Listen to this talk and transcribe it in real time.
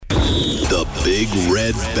The Big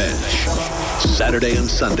Red Bench. Saturday and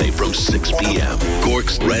Sunday from 6 p.m.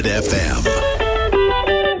 Cork's Red FM.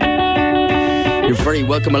 You're very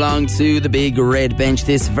welcome along to the Big Red Bench.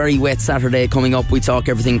 This very wet Saturday coming up, we talk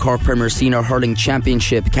everything Cork Premier Senior Hurling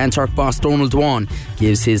Championship. Kanturk boss Donald Dwan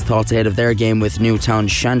gives his thoughts ahead of their game with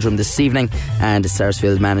Newtownshandrum this evening, and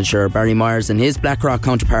Sarsfield manager Barry Myers and his Blackrock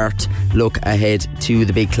counterpart look ahead to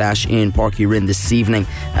the big clash in Páirc Uí Rinn this evening.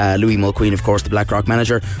 Louis Mulqueen, of course, the Blackrock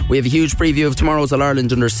manager. We have a huge preview of tomorrow's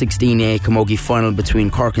All-Ireland Under 16A Camogie final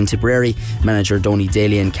between Cork and Tipperary. Manager Donie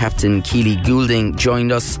Daly and captain Keeley Goulding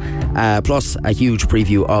joined us, plus a huge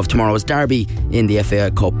preview of tomorrow's derby in the FAI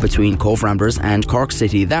Cup between Cobh Ramblers and Cork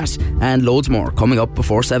City. That and loads more coming up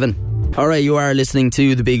before 7. Alright, you are listening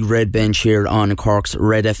to the Big Red Bench here on Cork's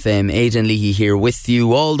Red FM. Aidan Leahy here with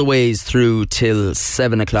you all the ways through till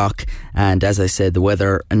 7 o'clock. And as I said, the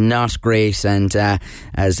weather not great, and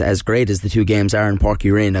as great as the two games are in Páirc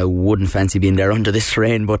Uí Rinn, I wouldn't fancy being there under this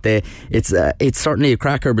rain. But it's certainly a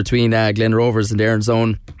cracker between Glen Rovers and Erin's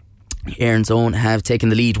Own. Erin's Own have taken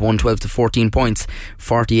the lead 112 to 14 points,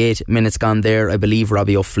 48 minutes gone there. I believe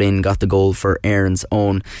Robbie O'Flynn got the goal for Erin's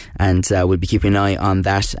Own, and we'll be keeping an eye on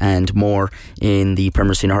that and more in the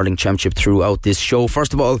Premier Senior Hurling Championship throughout this show.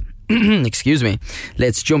 First of all, excuse me,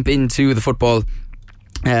 let's jump into the football.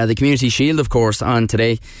 The Community Shield, of course, on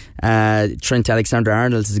today. Trent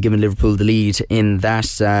Alexander-Arnold has given Liverpool the lead in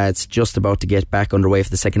that. It's just about to get back underway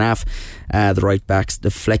for the second half. The right back's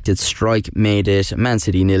deflected strike made it Man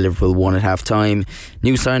City 0, Liverpool 1 at half time.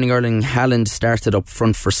 New signing Erling Haaland started up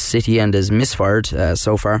front for City and has misfired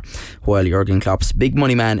so far, while Jurgen Klopp's big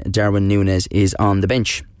money man Darwin Núñez is on the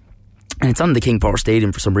bench. And it's on the King Power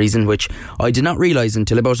Stadium for some reason, which I did not realise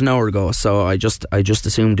until about an hour ago. So I just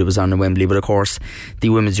assumed it was on the Wembley. But of course, the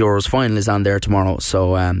Women's Euros final is on there tomorrow.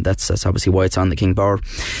 So that's obviously why it's on the King Power.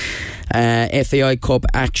 FAI Cup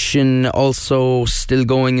action also still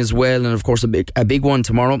going as well, and of course a big one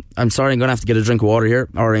tomorrow. I'm sorry, I'm going to have to get a drink of water here,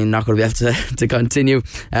 or I'm not going to be able to continue.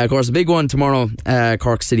 Of course, a big one tomorrow,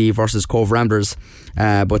 Cork City versus Cobh Ramblers.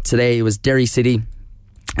 But today it was Derry City,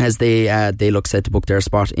 as they look set to book their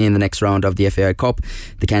spot in the next round of the FAI Cup.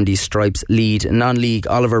 The Candy Stripes lead non-league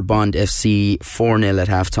Oliver Bond FC 4-0 at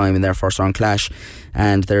half-time in their first round clash,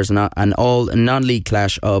 and there's an all non-league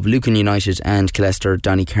clash of Lucan United and Killester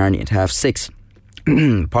Donny Carney at half-6.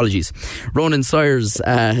 Apologies. Ronan Sayers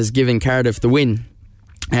has given Cardiff the win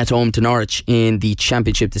at home to Norwich in the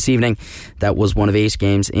Championship this evening. That was one of 8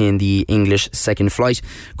 games in the English second flight.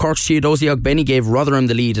 Cork's Chiodozie Ogbenny gave Rotherham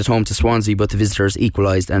the lead at home to Swansea, but the visitors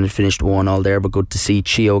equalised and it finished 1-1 there. But good to see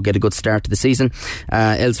Chio get a good start to the season.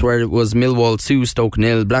 Elsewhere it was Millwall 2, Stoke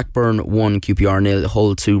 0, Blackburn 1, QPR 0,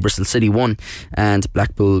 Hull 2, Bristol City 1, and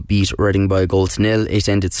Blackpool beat Reading by a goal to 0. It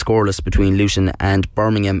ended scoreless between Luton and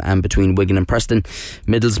Birmingham and between Wigan and Preston.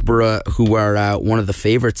 Middlesbrough, who are one of the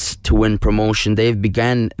favourites to win promotion, they've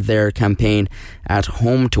began their campaign at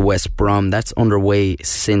home to West Brom. That's underway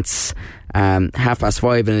since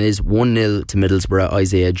 5:30, and it is 1-0 to Middlesbrough.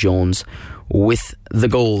 Isaiah Jones with the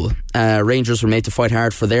goal. Rangers were made to fight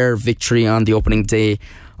hard for their victory on the opening day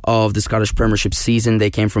of the Scottish Premiership season.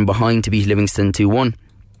 They came from behind to beat Livingston 2-1.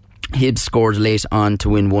 Hibs scored late on to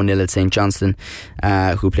win 1-0 at St Johnstone,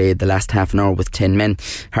 who played the last half an hour with 10 men.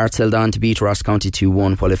 Hearts held on to beat Ross County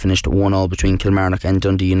 2-1, while it finished 1-1 between Kilmarnock and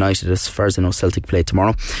Dundee United. As far as I know, Celtic play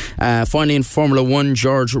tomorrow. Finally in Formula 1,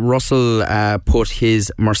 George Russell put his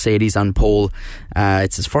Mercedes on pole.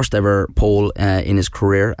 It's his first ever pole in his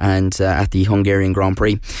career, and at the Hungarian Grand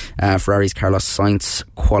Prix. Ferrari's Carlos Sainz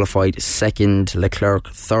qualified second, Leclerc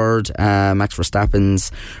third. Max Verstappen's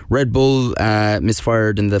Red Bull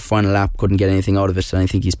misfired in the final lap, couldn't get anything out of it, and I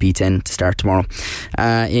think he's P10 to start tomorrow.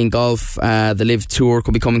 In golf, the Live Tour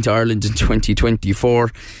could be coming to Ireland in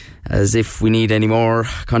 2024. As if we need any more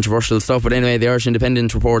controversial stuff. But anyway, the Irish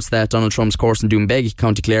Independent reports that Donald Trump's course in Doonbeg,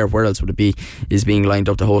 County Clare, where else would it be, is being lined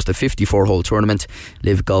up to host a 54-hole tournament.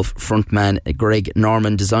 Live Golf frontman Greg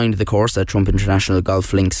Norman designed the course at Trump International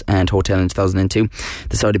Golf Links and Hotel in 2002.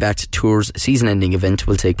 The Saudi-backed tour's season-ending event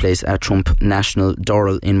will take place at Trump National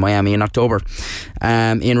Doral in Miami in October.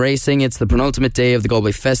 In racing, it's the penultimate day of the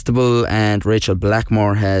Galway Festival, and Rachel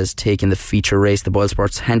Blackmore has taken the feature race, the Boyle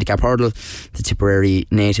Sports Handicap Hurdle. The Tipperary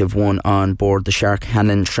native won on board the Shark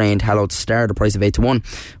Hanlon trained Hallowed Star, the price of 8-1.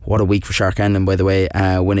 What a week for Shark Hanlon, by the way,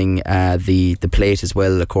 winning the plate as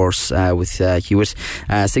well, of course, with Hewitt.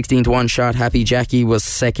 16-1 shot Happy Jackie was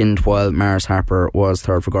second, while Mars Harper was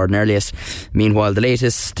third for Gordon Earliest. Meanwhile, the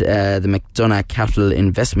latest, the McDonough Capital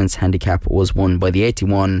Investments Handicap was won by the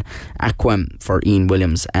 81 Aquam for Ian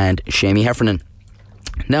Williams and Shamie Heffernan.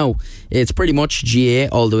 Now, it's pretty much GA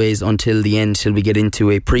all the ways until the end, till we get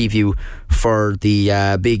into a preview for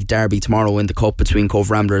the big derby tomorrow in the Cup between Cobh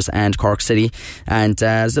Ramblers and Cork City. And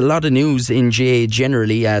there's a lot of news in GA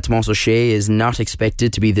generally. Tomás O'Shea is not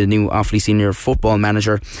expected to be the new Offaly senior football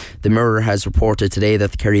manager. The Mirror has reported today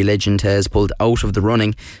that the Kerry legend has pulled out of the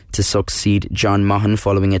running to succeed John Mahon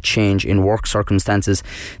following a change in work circumstances.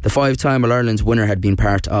 The 5-time All-Ireland winner had been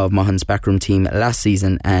part of Mahon's backroom team last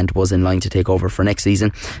season and was in line to take over for next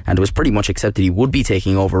season, and it was pretty much accepted he would be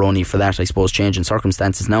taking over, only for that, I suppose, change in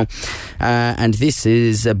circumstances now. And this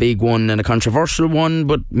is a big one and a controversial one,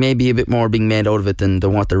 but maybe a bit more being made out of it than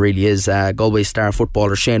what there really is. Galway star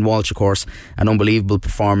footballer Shane Walsh, of course, an unbelievable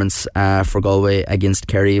performance for Galway against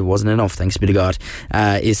Kerry. It wasn't enough, thanks be to God.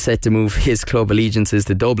 Is set to move his club allegiances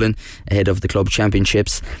to Dublin ahead of the club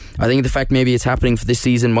championships. I think the fact maybe it's happening for this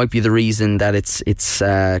season might be the reason that it's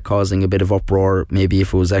causing a bit of uproar. Maybe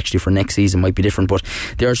if it was actually for next season, might be different. But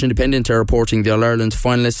the Irish Independent are reporting the All-Ireland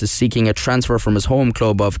finalist is seeking a transfer from his home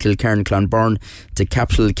club of Kilcairn-Clonburn to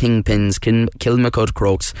capital kingpins Kilmacud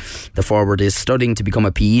Crokes. The forward is studying to become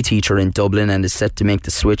a PE teacher in Dublin and is set to make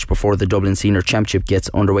the switch before the Dublin Senior Championship gets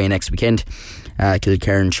underway next weekend.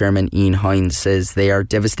 Kilcairn chairman Ian Hines says they are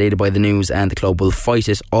devastated by the news and the club will fight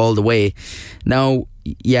it all the way. Now,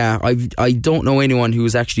 yeah, I don't know anyone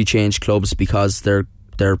who's actually changed clubs because they're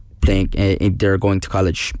playing, they're going to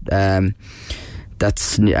college.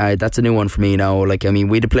 That's a new one for me now. Like, I mean,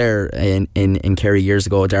 we had a player in Kerry years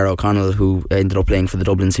ago, Darragh O'Connell, who ended up playing for the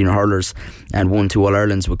Dublin Senior Hurlers and won 2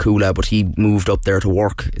 All-Irelands with Coola, but he moved up there to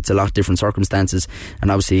work. It's a lot different circumstances,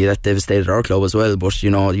 and obviously that devastated our club as well. But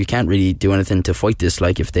you know, you can't really do anything to fight this.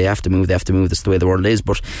 Like, if they have to move, they have to move. That's the way the world is.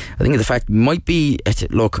 But I think the fact might be,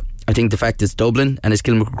 look, I think the fact it's Dublin and it's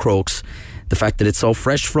Kilmacud Crokes, the fact that it's so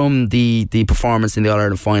fresh from the performance in the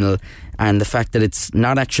All-Ireland final, and the fact that it's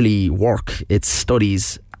not actually work, it's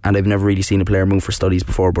studies, and I've never really seen a player move for studies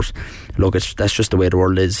before. But look, that's just the way the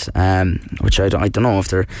world is, which I don't know if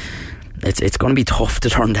they're... It's going to be tough to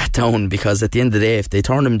turn that down, because at the end of the day, if they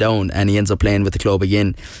turn him down and he ends up playing with the club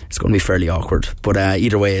again, it's going to be fairly awkward. But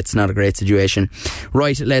either way, it's not a great situation.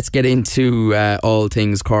 Right, let's get into all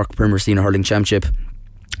things Cork Premier Senior Hurling Championship.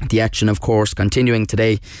 The action, of course, continuing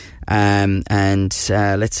today, and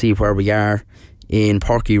let's see where we are in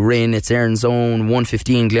Páirc Uí Rinn. It's Erin's own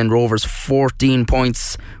 115, Glen Rovers 14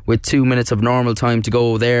 points with 2 minutes of normal time to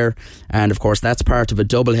go there, and of course that's part of a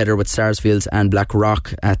double header with Sarsfields and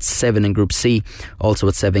Blackrock at 7 in Group C. Also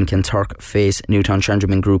at 7, Kanturk face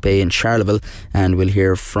Newtownshandrum in Group A in Charleville, and we'll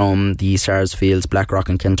hear from the Sarsfields, Blackrock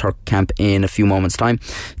and Kanturk camp in a few moments time.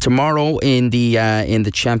 Tomorrow in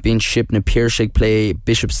the championship, Na Piarsaigh play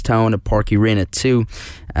Bishopstown at Páirc Uí Rinn at 2.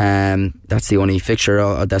 That's the only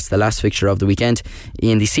fixture, that's the last fixture of the weekend.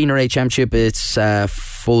 In the Senior A Championship, it's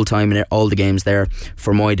full time in all the games there.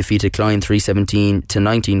 Fermoy defeated Clyne 317 to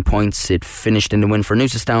 19 points. It finished in the win for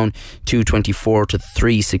Newcestown 224 to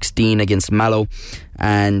 316 against Mallow,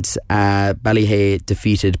 and Ballyhay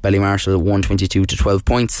defeated Ballymarshall 122 to 12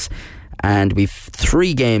 points. And we've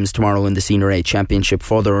 3 games tomorrow in the Senior A Championship.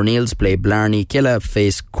 Father O'Neill's play Blarney. Killa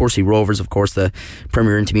face Coursey Rovers, of course the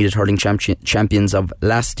Premier Intermediate Hurling champions of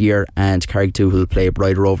last year, and Carrigtwohill play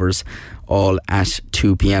Bride Rovers, all at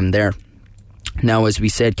 2 p.m. there. Now, as we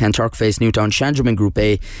said, Kanturk face Newtownshandrum in Group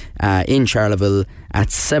A in Charleville at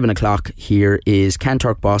 7 o'clock. Here is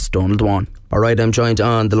Kanturk boss Donald Dwan. Alright, I'm joined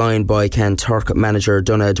on the line by Kanturk manager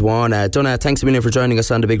Donie Daly. Donie, thanks a million for joining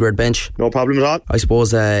us on the Big Red Bench. No problem at all. I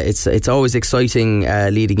suppose it's always exciting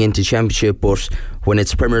leading into championship, but when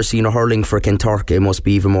it's Premier Senior Hurling for Kanturk, it must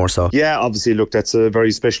be even more so. Yeah, obviously, look, that's a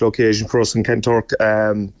very special occasion for us in Kanturk.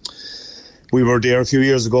 We were there a few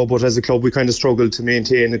years ago, but as a club we kind of struggled to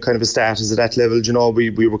maintain a kind of a status at that level. You know, we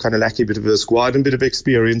were kind of lacking a bit of a squad and a bit of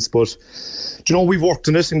experience, but you know, we've worked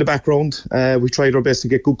on it in the background. We tried our best to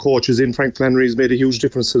get good coaches in. Frank Flannery's made a huge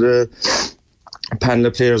difference to the panel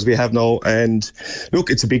of players we have now, and look,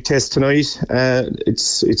 it's a big test tonight.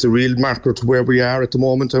 It's a real marker to where we are at the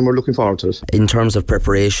moment, and we're looking forward to it. In terms of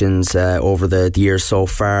preparations over the year so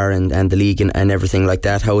far and the league and everything like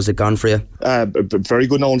that, how has it gone for you? Very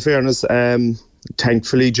good now, in fairness.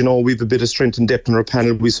 Thankfully, you know, we've a bit of strength and depth in our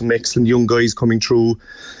panel with some excellent young guys coming through.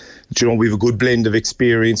 You know, we've a good blend of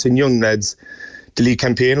experience and young lads. The league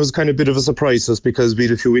campaign was kind of a bit of a surprise to us because we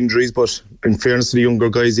had a few injuries, but in fairness to the younger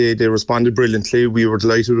guys, they responded brilliantly. We were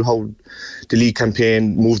delighted with how the league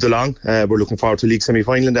campaign moved along. We're looking forward to league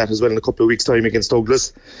semi-final and that as well in a couple of weeks' time against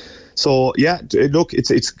Douglas. So yeah, look,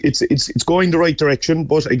 it's going the right direction,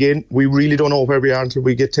 but again, we really don't know where we are until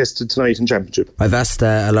we get tested tonight in Championship. I've asked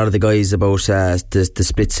a lot of the guys about the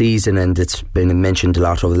split season, and it's been mentioned a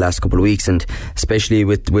lot over the last couple of weeks, and especially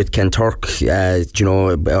with Kanturk,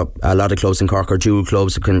 a lot of clubs in Cork are dual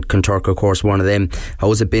clubs. Kanturk, of course, one of them. How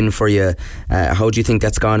has it been for you? How do you think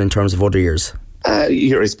that's gone in terms of other years?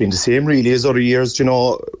 It's been the same really as other years.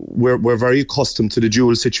 We're very accustomed to the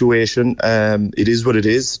dual situation. It is what it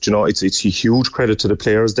is. It's a huge credit to the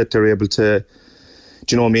players that they're able to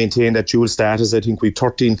maintain that dual status. I think we've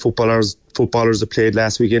 13 footballers that played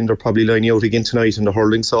last weekend. They're probably lining out again tonight in the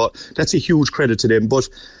hurling, so that's a huge credit to them. But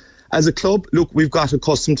as a club, look, we've got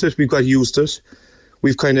accustomed to it, we've got used to it.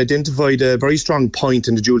 We've kind of identified a very strong point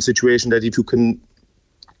in the dual situation, that if you can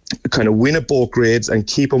kind of win at both grades and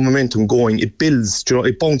keep a momentum going, it builds,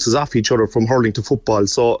 it bounces off each other from hurling to football.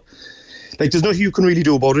 So there's nothing you can really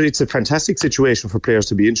do about it. It's a fantastic situation for players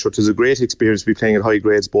to be in. Sure, it's a great experience to be playing at high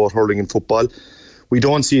grades, both hurling and football. We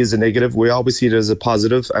don't see it as a negative. We always see it as a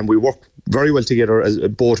positive, and we work very well together as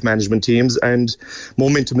both management teams, and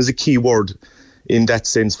momentum is a key word in that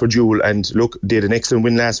sense for dual. And look, they had an excellent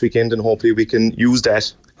win last weekend, and hopefully we can use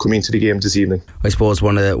that coming into the game this evening. I suppose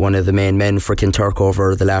one of the main men for Kanturk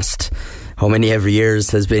over the last every years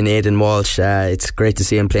has been Aidan Walsh. It's great to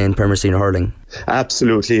see him playing Premier Senior hurling.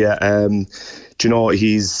 Absolutely, yeah.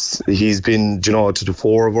 He's been to the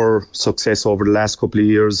fore of our success over the last couple of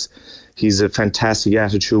years. He's a fantastic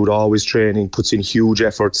attitude, always training, puts in huge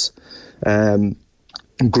efforts.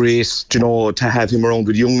 Great, to have him around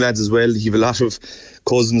with young lads as well. He have a lot of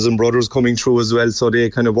cousins and brothers coming through as well, so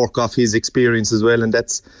they kind of work off his experience as well, and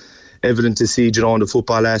that's evident to see. On the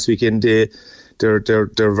football last weekend, they're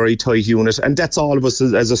a very tight unit, and that's all of us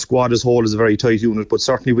as a squad as a whole is a very tight unit. But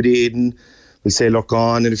certainly with Aidan, we'll say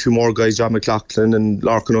Lurcan and a few more guys, John McLaughlin and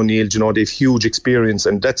Larkin O'Neill, they have huge experience,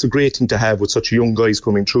 and that's a great thing to have with such young guys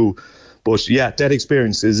coming through. But yeah, that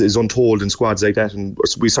experience is untold in squads like that, and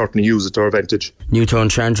we certainly use it to our advantage.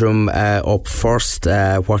 Newtownshandrum up first.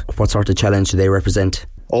 What sort of challenge do they represent?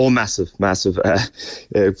 Oh, massive.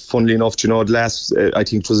 Funnily enough, the last, I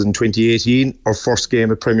think it was in 2018, our first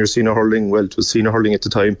game at Premier Senior Hurling, well, it was Senior Hurling at the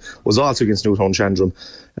time, was also against Newtownshandrum.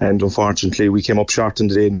 And unfortunately, we came up short in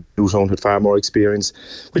the day. Newtown had far more experience,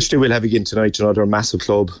 which they will have again tonight. They're a massive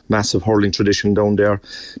club, massive hurling tradition down there.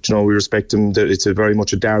 We respect them. It's a very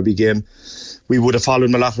much a derby game. We would have followed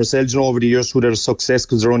them a lot ourselves, over the years through their success,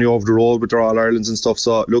 because they're only over the road with their All-Irelands and stuff.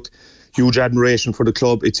 So, look, huge admiration for the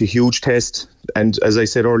club. It's a huge test, and as I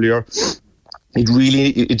said earlier, it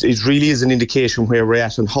really is an indication where we're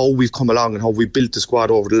at and how we've come along and how we've built the squad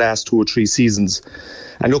over the last 2 or 3 seasons.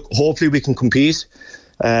 And look, hopefully we can compete.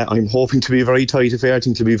 I'm hoping to be a very tight affair. I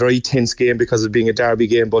think it'll be a very tense game because of being a derby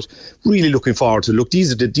game, but really looking forward to. Look,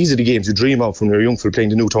 these are the games you dream of when you're young, for playing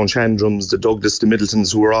the Newtownshandrums, the Douglas, the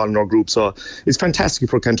Middletons, who are all in our group. So it's fantastic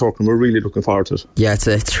for Kanturk, and we're really looking forward to it. Yeah, it's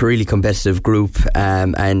a really competitive group,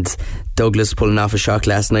 and Douglas pulling off a shock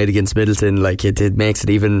last night against Middleton, it makes it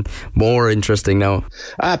even more interesting now.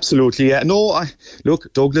 Absolutely, yeah. No,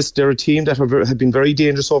 look, Douglas, they're a team that have been very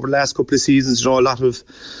dangerous over the last couple of seasons. A lot of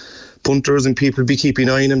punters and people be keeping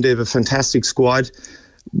an eye on them. They have a fantastic squad.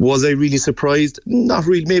 Was I really surprised? Not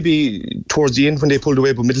really. Maybe towards the end when they pulled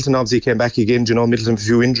away, but Middleton obviously came back again. Middleton a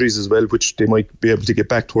few injuries as well, which they might be able to get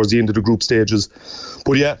back towards the end of the group stages.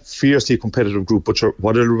 But yeah, fiercely competitive group. But sure,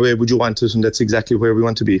 what other way would you want it? And that's exactly where we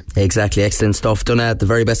want to be. Exactly, excellent stuff. Donagh, the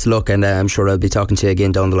very best of luck, and I'm sure I'll be talking to you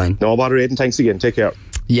again down the line. No bother, Aidan. Thanks again. Take care.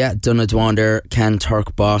 Yeah, Donagh Dwan there,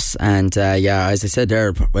 Kanturk boss, and as I said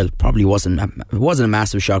there, well, probably wasn't a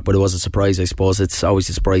massive shock, but it was a surprise, I suppose. It's always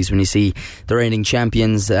a surprise when you see the reigning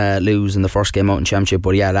champions lose in the first game out in Championship.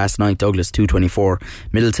 But yeah, last night Douglas 224,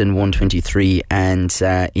 Middleton 123, and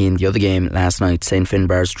in the other game last night, St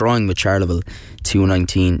Finbarr's drawing with Charleville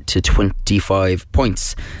 219 to 25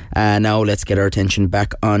 points. Now let's get our attention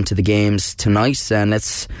back onto the games tonight, and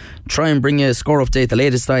let's try and bring you a score update. The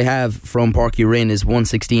latest I have from Páirc Uí Rinn is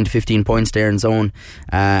 116 to 15 points there in zone,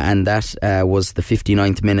 and that was the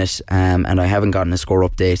 59th minute, and I haven't gotten a score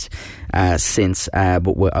update since,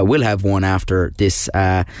 but I will have one after this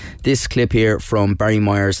clip here from Barry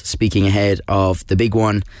Myers speaking ahead of the big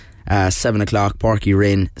one. 7 o'clock, Páirc Uí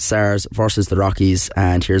Rinn, Sars versus the Rockies,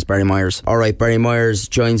 and here's Barry Myers. Alright, Barry Myers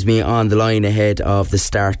joins me on the line ahead of the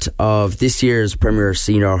start of this year's Premier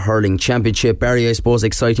Senior Hurling Championship. Barry, I suppose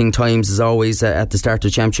exciting times as always at the start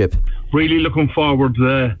of the Championship. Really looking forward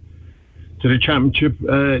to the Championship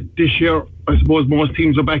this year. I suppose most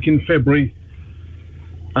teams are back in February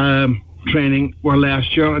training, where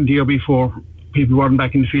last year and the year before people weren't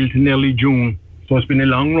back in the field till nearly June. So it's been a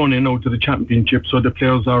long run in out to the Championship, so the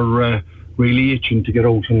players are really itching to get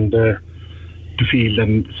out in the field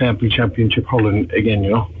and sample championship hurling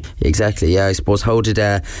again, Exactly, yeah. I suppose how did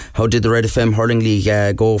the Red FM Hurling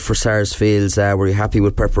League go for Sars Fields? Were you happy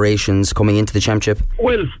with preparations coming into the championship?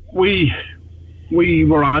 Well, we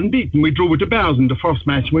were unbeaten. We drew with the Bears in the first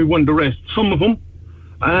match and we won the rest. Some of them,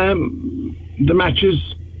 the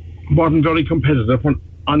matches weren't very competitive,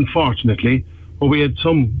 unfortunately, but we had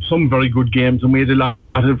some very good games, and we had a lot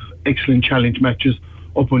of excellent challenge matches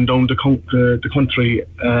up and down the country,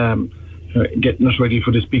 getting us ready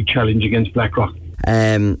for this big challenge against Blackrock.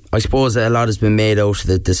 I suppose a lot has been made out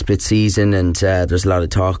of the split season, and there's a lot of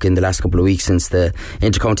talk in the last couple of weeks since the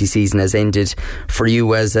inter-county season has ended. For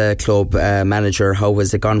you as a club manager, how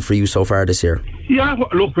has it gone for you so far this year? Yeah,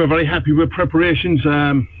 look, we're very happy with preparations.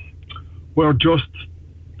 We're just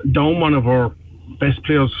down one of our best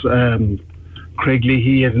players, Craig Lee.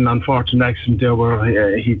 He had an unfortunate accident there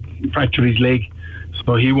where he fractured his leg,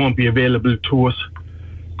 so he won't be available to us.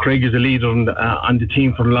 Craig is a leader on the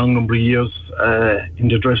team for a long number of years in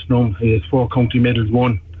the dressing room. He has 4 county medals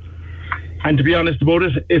won. And to be honest about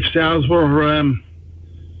it, if Sars were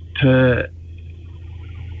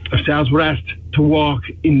asked to walk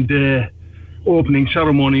in the opening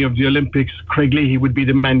ceremony of the Olympics, Craig Lee would be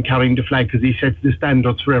the man carrying the flag, because he sets the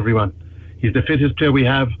standards for everyone. He's the fittest player we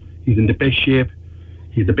have. He's in the best shape.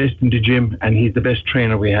 He's the best in the gym, and he's the best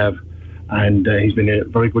trainer we have. And he's been a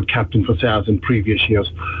very good captain for Sars in previous years.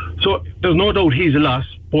 So there's no doubt he's a loss,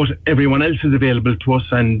 but everyone else is available to us,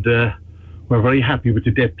 and we're very happy with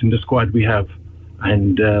the depth in the squad we have.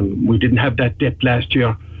 And we didn't have that depth last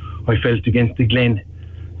year, I felt, against the Glen.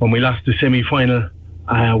 When we lost the semi-final,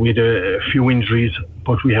 we had a few injuries,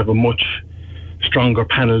 but we have a much stronger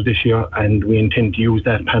panel this year, and we intend to use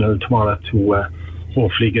that panel tomorrow to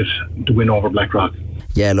hopefully get the win over Blackrock.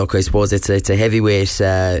 Yeah, look, I suppose it's a heavyweight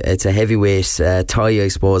tie, I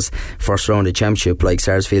suppose, first round of championship like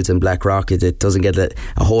Sarsfields and Blackrock. It doesn't get a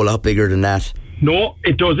whole lot bigger than that. No,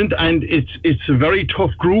 it doesn't, and it's a very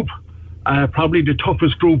tough group, probably the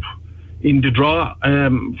toughest group in the draw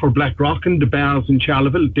for Blackrock and the Bears and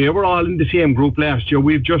Charleville. They were all in the same group last year.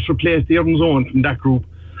 We've just replaced the Aidan zone from that group,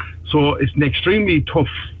 so it's an extremely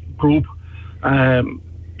tough group.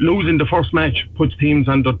 Losing the first match puts teams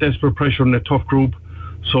under desperate pressure in a tough group.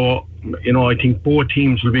 So, I think both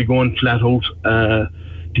teams will be going flat out to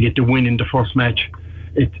get the win in the first match.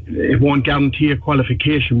 It won't guarantee a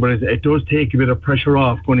qualification, but it does take a bit of pressure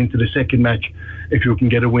off going into the second match if you can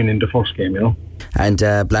get a win in the first game, And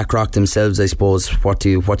Blackrock themselves, I suppose, what do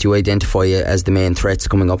you identify as the main threats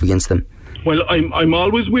coming up against them? Well, I'm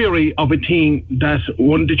always wary of a team that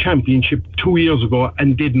won the championship 2 years ago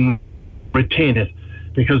and didn't retain it,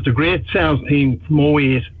 because the great Sars team from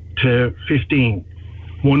 08 to 15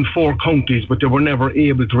 won 4 counties, but they were never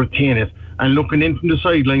able to retain it. And looking in from the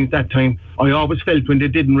sidelines that time, I always felt when they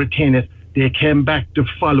didn't retain it, they came back the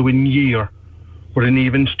following year with an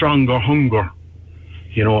even stronger hunger,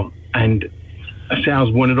 and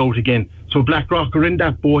Sars won it out again. So Blackrock are in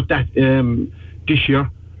that boat this year,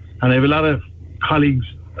 and I have a lot of colleagues,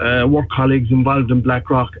 work colleagues involved in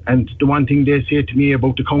Blackrock, and the one thing they say to me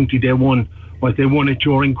about the county they won was they won it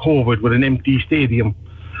during COVID with an empty stadium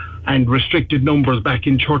and restricted numbers back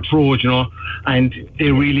in Church Road, and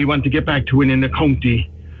they really want to get back to winning the county,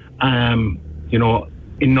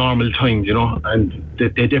 in normal times, and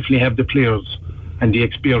they definitely have the players and the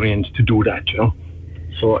experience to do that,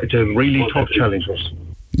 So it's a really tough challenge for us.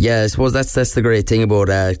 Yeah, I suppose that's the great thing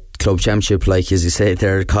about club championship, like as you say,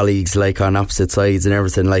 they're colleagues like on opposite sides and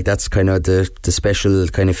everything, like that's kind of the special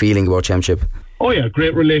kind of feeling about championship. Oh yeah,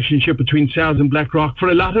 great relationship between Sars and Blackrock. For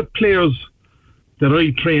a lot of players that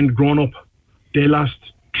I trained growing up, they lost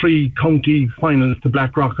 3 county finals to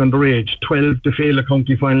Blackrock underage, 12 to fail a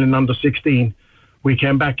county final in under 16. We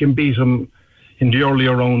came back and beat them in the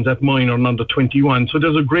earlier rounds at minor and under 21. So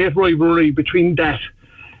there's a great rivalry between that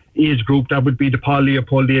age group, that would be the Paul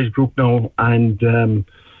Leopold age group now, and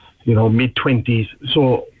mid-20s.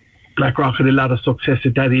 So Blackrock had a lot of success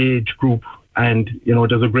at that age group, and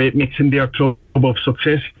there's a great mix in their club of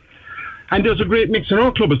success. And there's a great mix in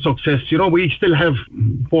our club of success. We still have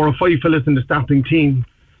 4 or 5 fellas in the starting team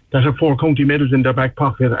that have 4 county medals in their back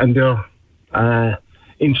pocket, and they're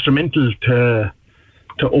instrumental to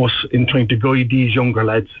us in trying to guide these younger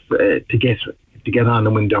lads to get on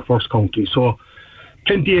and win their first county. So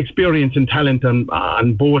plenty of experience and talent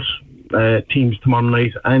on both teams tomorrow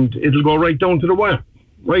night, and it'll go right down to the wire.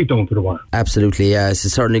 Absolutely, yeah. It's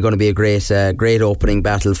certainly going to be a great opening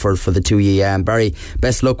battle for the 2 year. Barry,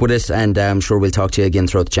 best luck with it, and I'm sure we'll talk to you again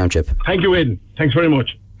throughout the championship. Thank you, Aidan. Thanks very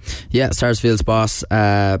much. Yeah, Sarsfield's boss,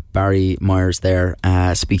 Barry Myers there,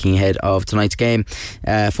 speaking ahead of tonight's game.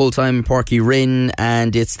 Full-time Porky Rin,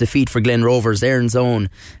 and its defeat for Glen Rovers. Erin's Own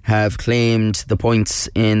have claimed the points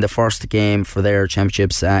in the first game for their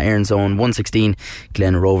championships. Erin's Own 116,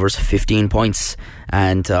 Glen Rovers 15 points.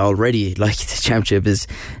 And already, like, the championship is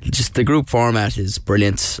just, the group format is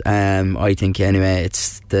brilliant. I think anyway,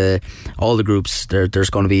 it's all the groups, there's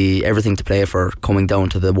going to be everything to play for coming down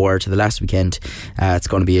to the wire to the last weekend. It's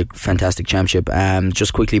going to be a fantastic championship.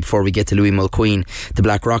 Just quickly before we get to Louis Mulqueen, the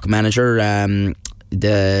Blackrock manager,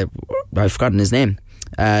 I've forgotten his name.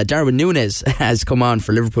 Darwin Núñez has come on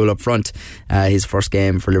for Liverpool up front. His first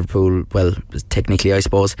game for Liverpool, well, technically I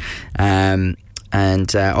suppose.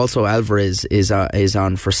 And also Alvarez is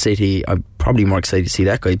on for City. I'm probably more excited to see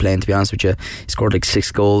that guy playing, to be honest with you. He scored like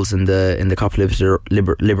 6 goals in the Copa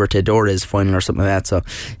Libertadores final or something like that, so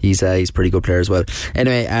he's a pretty good player as well.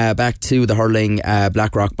 Anyway, back to the hurling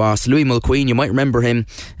Blackrock boss Louis Mulqueen. You might remember him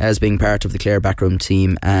as being part of the Clare backroom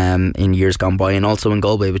team in years gone by, and also in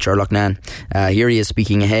Galway with Sherlock Nan. Here he is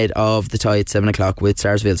speaking ahead of the tie at 7 o'clock with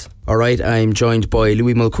Sarsfields. Alright, I'm joined by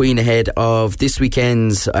Louis Mulqueen ahead of this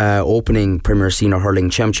weekend's opening Premier Senior Hurling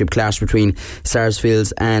Championship clash between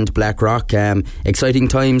Sarsfields and Blackrock. Exciting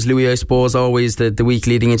times, Louis, I suppose, always the week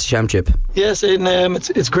leading into Championship. Yes, Aidan,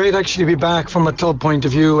 it's great actually to be back from a club point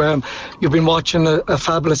of view. You've been watching a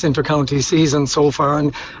fabulous inter-county season so far,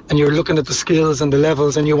 and you're looking at the skills and the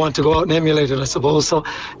levels, and you want to go out and emulate it, I suppose. So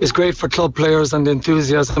it's great for club players and the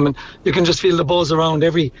enthusiasm, and you can just feel the buzz around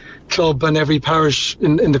every club and every parish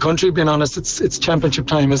in the country. Being honest, it's championship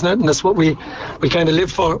time, isn't it? And that's what we kind of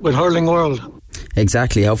live for with Hurling World.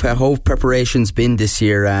 Exactly. How have preparations been this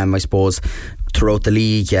year, I suppose, throughout the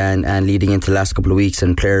league and leading into the last couple of weeks,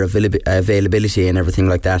 and player availability and everything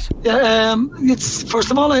like that? Yeah, it's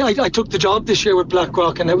first of all, I took the job this year with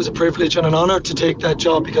Blackrock, and it was a privilege and an honour to take that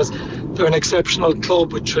job because they're an exceptional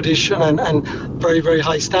club with tradition and very, very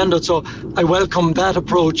high standards. So I welcome that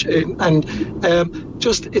approach, and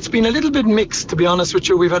just it's been a little bit mixed, to be honest with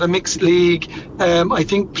you. We've had a mixed league. I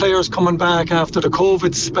think players coming back after the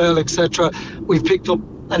COVID spell, etc. We've picked up,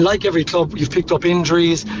 and like every club, you've picked up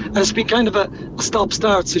injuries, and it's been kind of a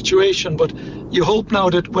stop-start situation. But you hope now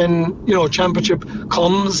that when championship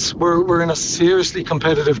comes, we're in a seriously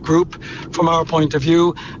competitive group from our point of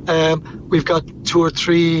view. We've got 2 or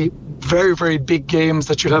 3 very, very big games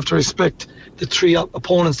that you'll have to respect the 3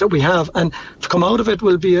 opponents that we have, and to come out of it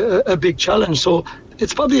will be a big challenge. So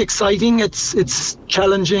it's probably exciting, it's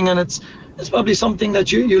challenging, and it's probably something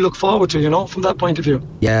that you look forward to, from that point of view.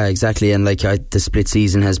 Yeah, exactly. And the split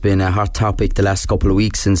season has been a hot topic the last couple of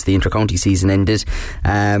weeks since the inter-county season ended.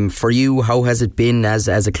 For you, how has it been as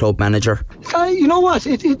a club manager? You know what?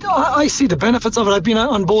 I see the benefits of it. I've been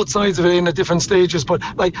on both sides of it in at different stages, but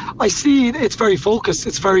I see it's very focused.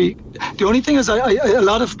 The only thing is a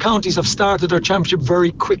lot of counties have started their championship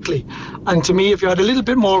very quickly. And to me, if you had a little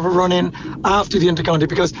bit more of a run-in after the inter-county,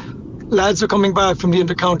 because lads are coming back from the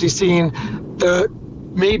inter-county scene, they're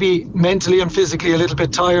maybe mentally and physically a little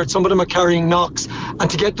bit tired. Some of them are carrying knocks, and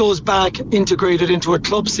to get those back integrated into a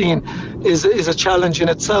club scene is a challenge in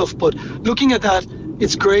itself. But looking at that,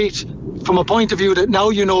 it's great from a point of view that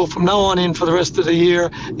now from now on in for the rest of the year,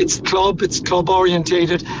 it's club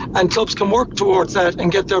orientated, and clubs can work towards that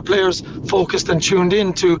and get their players focused and tuned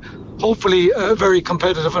in to hopefully a very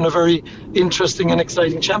competitive and a very interesting and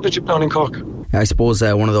exciting championship down in Cork. I suppose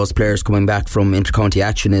one of those players coming back from inter-county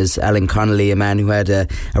action is Alan Connolly, a man who had a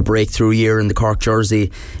breakthrough year in the Cork jersey.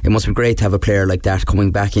 It must be great to have a player like that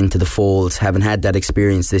coming back into the fold, having had that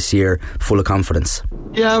experience this year, full of confidence.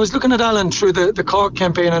 Yeah, I was looking at Alan through the Cork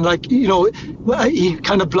campaign, and he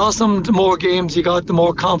kind of blossomed. The more games he got, the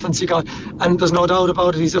more confidence he got, and there's no doubt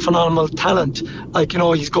about it, he's a phenomenal talent.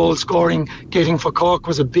 His goal scoring getting for Cork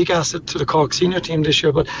was a big asset to the Cork senior team this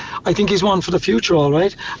year, but I think he's one for the future, all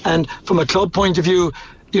right. And from a club point of view,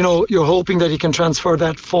 you're hoping that he can transfer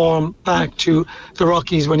that form back to the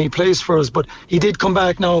Rockies when he plays for us. But he did come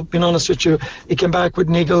back now, being honest with you. He came back with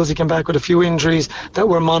niggles, he came back with a few injuries that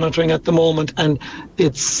we're monitoring at the moment, and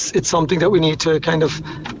it's something that we need to kind of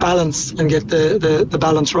balance and get the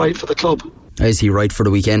balance right for the club. Is he right for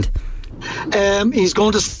the weekend? He's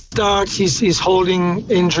going to start. He's holding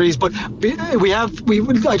injuries, but we have.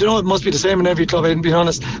 I don't know. It must be the same in every club, to be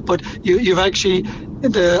honest. But you've actually.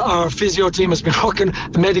 Our physio team has been working,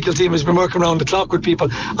 the medical team has been working around the clock with people.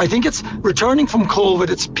 I think it's returning from COVID,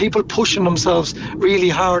 it's people pushing themselves really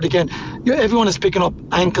hard again. Everyone is picking up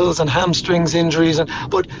ankles and hamstrings injuries,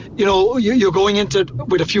 but you're going into it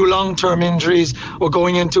with a few long-term injuries, or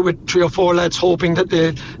going into it with 3 or 4 lads hoping that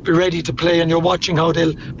they'll be ready to play, and you're watching how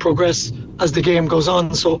they'll progress as the game goes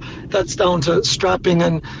on. So that's down to strapping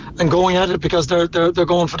and going at it, because they're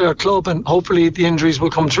going for their club, and hopefully the injuries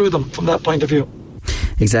will come through them from that point of view.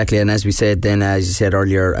 Exactly, and as we said then, as you said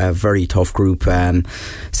earlier, a very tough group,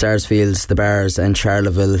 Sarsfields, the Bars and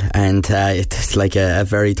Charleville, and it's like a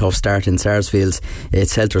very tough start in Sarsfields.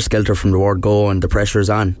 It's helter-skelter from the word go, and the pressure's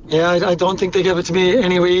on. Yeah, I don't think they give it to me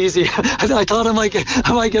anyway easy. I thought I might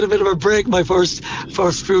get a bit of a break my first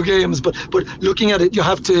few games, but looking at it, you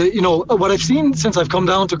have to, what I've seen since I've come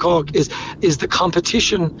down to Cork is the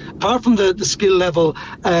competition, apart from the skill level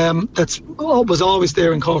was always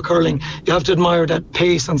there in Cork hurling. You have to admire that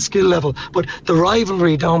pace and skill level, but the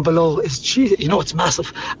rivalry down below is, it's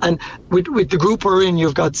massive. And with the group we're in,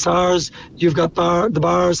 you've got Sars, you've got the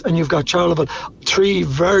Bars, and you've got Charleville, 3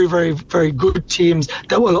 very, very, very good teams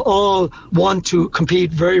that will all want to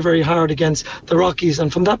compete very, very hard against the Rockies.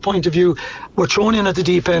 And from that point of view, we're thrown in at the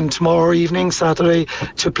deep end tomorrow evening, Saturday,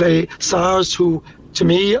 to play Sars, who to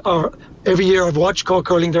me are, every year I've watched Cork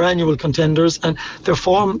hurling, they're annual contenders, and their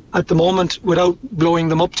form at the moment, without blowing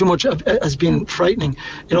them up too much, has been frightening.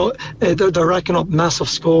 They're racking up massive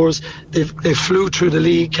scores. They flew through the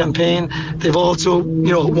league campaign. They've also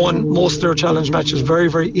won most of their challenge matches very,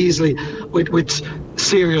 very easily with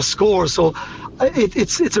serious scores. So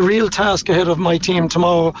it's a real task ahead of my team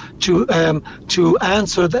tomorrow to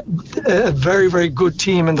answer a very, very good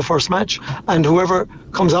team in the first match, and whoever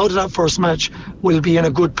comes out of that first match will be in a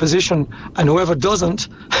good position, and whoever doesn't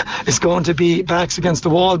is going to be backs against the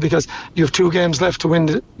wall, because you have 2 games left to win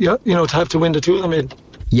to have to win the 2 of them in.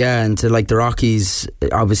 Yeah, and the Rockies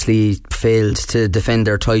obviously failed to defend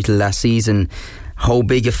their title last season. How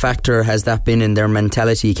big a factor has that been in their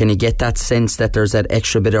mentality? Can you get that sense that there's that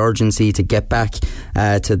extra bit of urgency to get back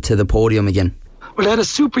to the podium again? Well, they had a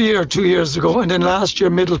super year 2 years ago, and then last year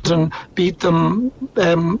Middleton beat them,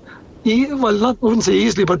 I wouldn't say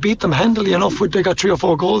easily, but beat them handily enough. They got 3 or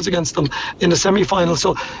 4 goals against them in the semi-final.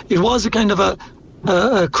 So it was a kind of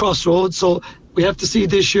a crossroads. So we have to see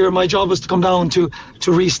this year. My job is to come down to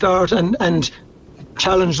restart and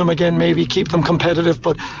challenge them again, maybe keep them competitive,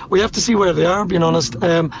 but we have to see where they are, being honest.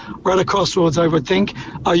 We're at a crossroads, I would think.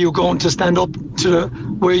 Are you going to stand up to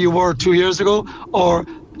where you were 2 years ago, or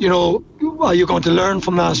are you going to learn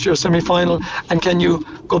from last year's semi-final, and can you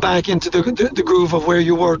go back into the groove of where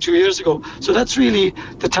you were 2 years ago? So that's really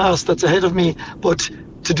the task that's ahead of me. But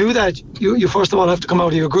to do that, you first of all have to come out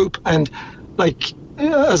of your group, and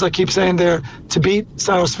as I keep saying there, to beat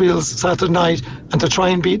Sarsfields Saturday night and to try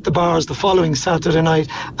and beat the Bars the following Saturday night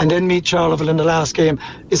and then meet Charleville in the last game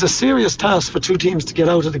is a serious task for 2 teams to get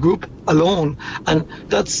out of the group alone, and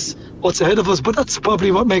that's what's ahead of us. But that's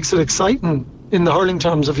probably what makes it exciting in the hurling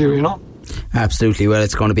terms of view, Absolutely. Well,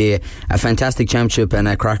 it's going to be a fantastic championship and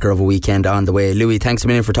a cracker of a weekend on the way. Louis, thanks a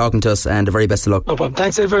million for talking to us, and the very best of luck. No problem.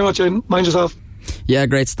 Thanks very much. Mind yourself. Yeah,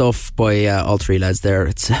 great stuff by all 3 lads there.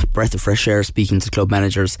 It's a breath of fresh air speaking to club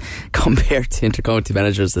managers compared to intercounty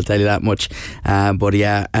managers, I'll tell you that much. But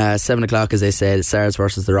yeah, 7 o'clock, as I said, Sars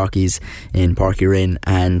versus the Rockies in Páirc Uí Rinn,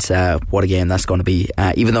 and what a game that's going to be.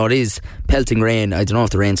 Even though it is pelting rain, I don't know if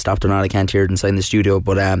the rain stopped or not, I can't hear it inside the studio,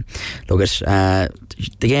 but look at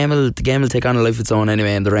the game will take on a life of its own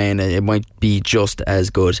anyway in the rain. It might be just as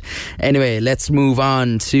good. Anyway, let's move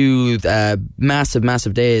on to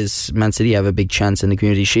massive days. Man City have a big chance in the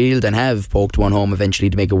Community Shield and have poked one home eventually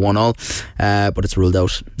to make it 1-1, but it's ruled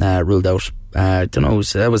out. I don't know,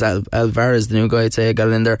 that was Alvarez, the new guy, I'd say, got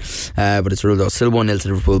it in there, but it's ruled out. Still 1-0 to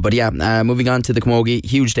Liverpool. But yeah, moving on to the Camogie,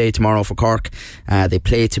 huge day tomorrow for Cork. They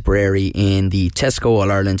play Tipperary in the Tesco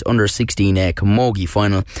All-Ireland Under-16 Camogie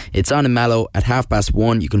final. It's on in Mallow at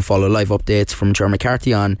 1:30. You can follow live updates from Ger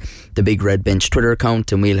McCarthy on the Big Red Bench Twitter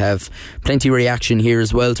account, and we'll have plenty of reaction here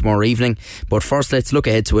as well tomorrow evening. But first, let's look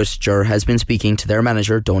ahead to it. Ger has been speaking to their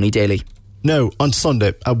manager, Donie Daly. Now, on Sunday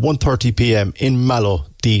at 1:30pm in Mallow,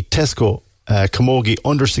 the Tesco Camogie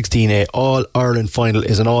Under-16 All-Ireland final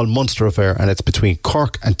is an all-Munster affair, and it's between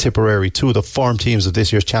Cork and Tipperary, 2 of the form teams of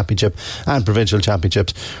this year's championship and provincial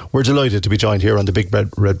championships. We're delighted to be joined here on the Big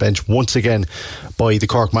Red Bench once again by the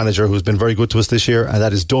Cork manager, who's been very good to us this year, and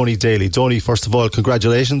that is Donie Daly. Donie, first of all,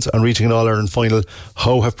 congratulations on reaching an All-Ireland final.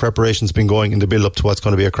 How have preparations been going in the build-up to what's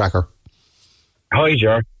going to be a cracker? Hi,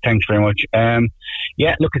 Ger. Thanks very much.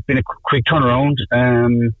 Yeah, look, it's been a quick turnaround.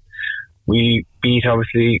 We beat,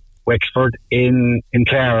 obviously, Wexford in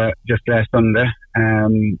Clara just last Sunday.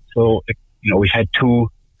 So, we had 2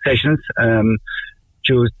 sessions,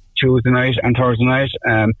 Tuesday night and Thursday night,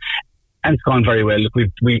 and it's gone very well. Look,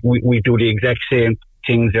 we do the exact same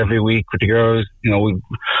things every week with the girls.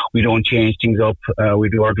 We don't change things up. We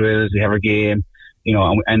do our drills, we have our game,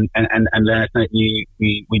 and last night we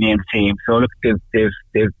named the team. So look,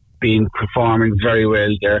 they've been performing very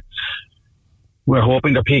well there. We're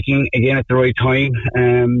hoping they're peaking again at the right time.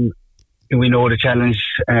 We know the challenge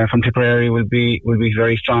from Tipperary will be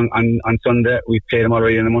very strong on Sunday. We've played them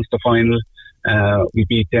already in the Munster final. We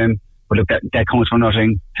beat them, but look, that counts for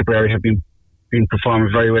nothing. Tipperary have been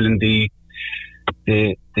performing very well in the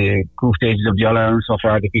group stages of the All-Ireland so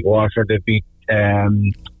far. They beat Waterford, they beat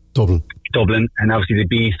Dublin, and obviously they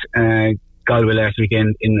beat Galway last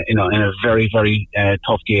weekend in a very, very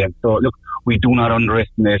tough game. So look, we do not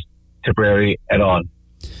underestimate Tipperary at all.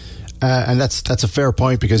 And that's a fair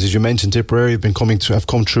point, because as you mentioned, Tipperary have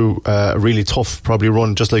come through a really tough probably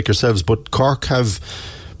run, just like yourselves. But Cork have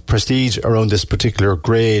prestige around this particular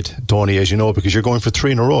grade, Donie, as you know, because you're going for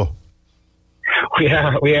 3 in a row. We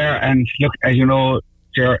are, and look, as you know,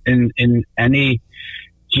 in any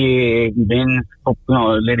GAA, men's,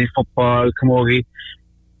 ladies football, Camogie,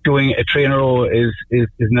 doing a 3 in a row is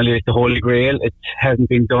nearly like the holy grail. It hasn't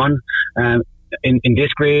been done. In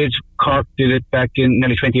this grade, Cork did it back in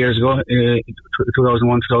nearly 20 years ago,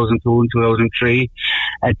 2001, 2002 and 2003.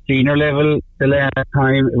 At senior level, the last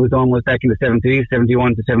time it was done was back in the 70s,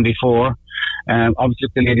 71 to 74. Obviously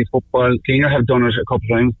the ladies football senior have done it a couple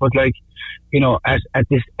of times, but at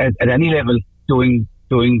any level, doing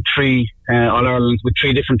 3 All-Irelands with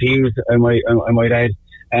 3 different teams, I might add,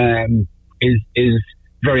 is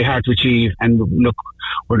very hard to achieve. And look,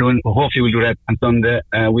 hopefully we'll do that on Sunday.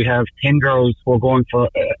 We have 10 girls who are going for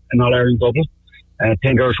an All-Ireland double.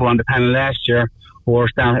 10 girls who were on the panel last year who are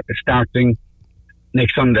starting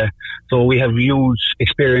next Sunday. So we have huge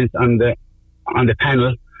experience on the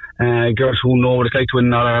panel. Girls who know what it's like to win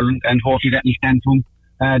an All-Ireland, and hopefully that will stand to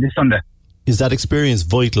them this Sunday. Is that experience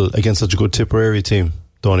vital against such a good Tipperary team,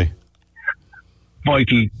 Donie?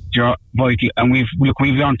 Vital, and we've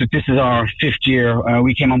learned that this is our 5th year.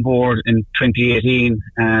 We came on board in 2018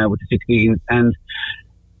 with the 16s, and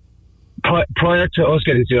prior to us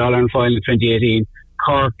getting to the All-Ireland final in 2018,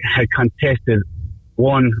 Cork had contested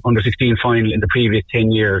one under-16 final in the previous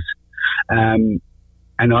 10 years, and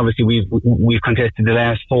obviously we've contested the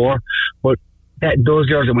last 4. But those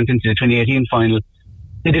girls that went into the 2018 final,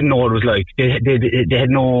 they didn't know what it was like. They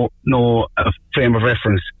had no frame of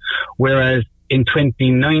reference, whereas in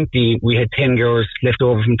 2019, we had 10 girls left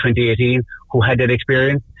over from 2018 who had that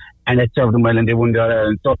experience, and it served them well, and they won the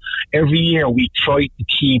All-Ireland. So every year we try to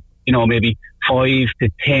keep, maybe 5 to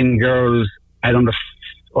 10 girls at under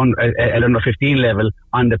 15 level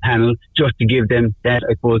on the panel, just to give them that,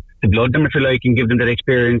 I suppose, to blood them, if you like, and give them that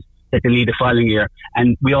experience that they need the following year.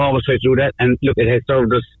 And we always try to do that. And look, it has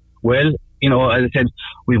served us well. As I said,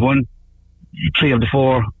 we've won 3 of the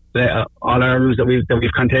 4 All-Irelands that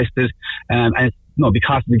we've contested, and it's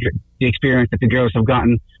because of the experience that the girls have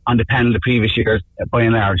gotten on the panel the previous years, by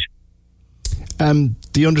and large.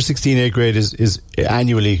 The under-16A grade is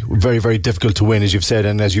annually very, very difficult to win, as you've said,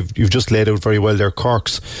 and as you've just laid out very well there.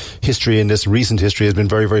 Cork's history in this recent history has been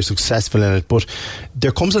very, very successful in it, but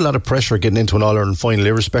there comes a lot of pressure getting into an All-Ireland final,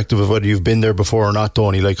 irrespective of whether you've been there before or not,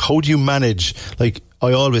 Donie. Like, how do you manage, like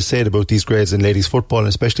I always say about these grades in ladies football, and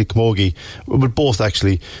especially Camogie, but both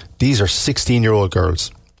actually, these are 16-year-old girls.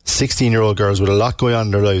 16-year-old girls with a lot going on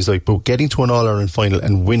in their lives, but getting to an All-Ireland final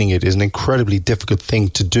and winning it is an incredibly difficult thing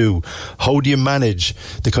to do. How do you manage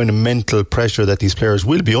the kind of mental pressure that these players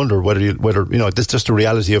will be under, whether this is just the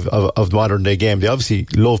reality of the modern day game? They obviously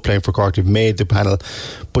love playing for Cork, they've made the panel,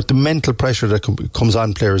 but the mental pressure that comes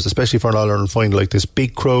on players, especially for an All-Ireland final like this,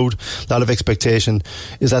 big crowd, a lot of expectation,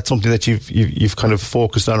 is that something that you've kind of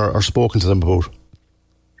focused on or spoken to them about?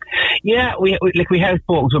 Yeah, we have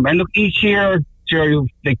spoken to them, and look, each year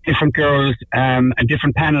different girls and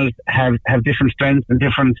different panels have different strengths and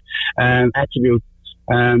different attributes.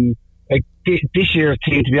 This year's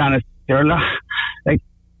team, to be honest, they're a lot, they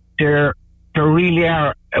really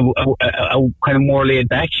are a kind of more laid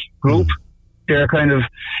back group. They're kind of,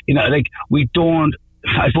 we don't,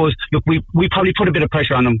 I suppose, look, we probably put a bit of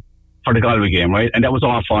pressure on them for the Galway game, right? And that was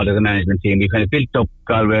our fault as a management team. We kind of built up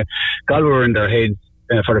Galway. Galway were in their heads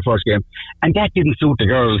for the first game, and that didn't suit the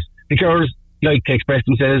girls. The girls like to express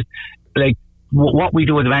themselves. Like, what we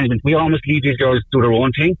do as a management, we almost leave these girls do their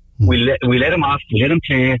own thing. We let them off, we let them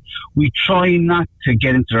play. We try not to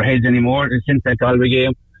get into their heads anymore since that Galway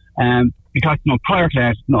game, because prior to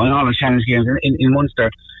that, in all the challenge games in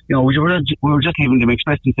Munster, we were just leaving them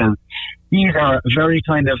express themselves. These are very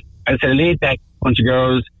kind of, as I said, a laid back bunch of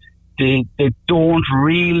girls. They don't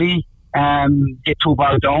really get too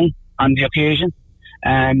bogged down on the occasion.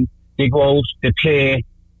 They go out, they play,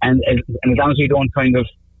 and as long as we don't kind of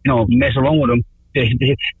mess around with them,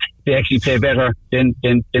 they actually play better than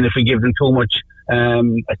if we give them too much I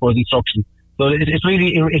suppose instruction. So it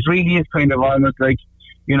really is kind of almost like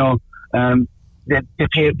You know, they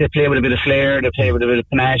play with a bit of flair, they play with a bit of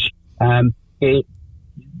panache.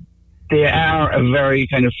 They are a very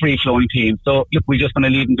kind of free-flowing team. So, look, we're just going to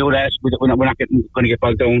leave them do that. We're not going to get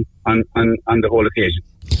bogged down on the whole occasion.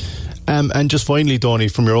 And just finally, Donie,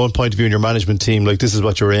 from your own point of view and your management team, like this is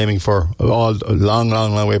what you're aiming for a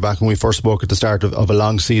long way back when we first spoke at the start of a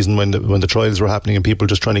long season when the trials were happening and people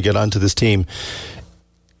just trying to get onto this team.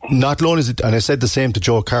 Not alone is it, and I said the same to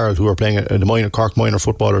Joe Carroll, who are playing the Cork minor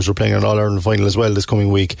footballers who are playing an All-Ireland final as well this coming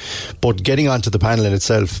week, but getting onto the panel in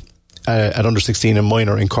itself at under 16 and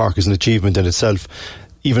minor in Cork is an achievement in itself,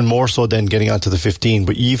 even more so than getting onto the 15.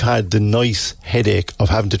 But you've had the nice headache of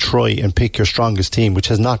having to try and pick your strongest team, which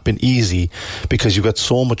has not been easy because you've got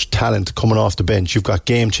so much talent coming off the bench. You've got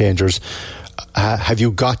game changers. Have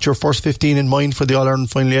you got your first 15 in mind for the All-Ireland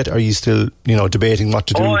final yet? Or are you still, debating what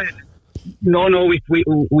to do? No, we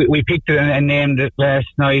picked it and named it last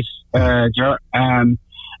night, Ger. And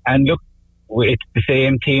look, it's the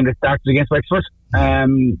same team that started against Wexford.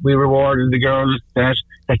 We rewarded the girls that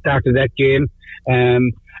started that game.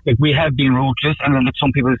 We have been ruthless, and like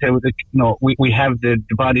some people say, we have the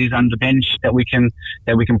bodies on the bench that we can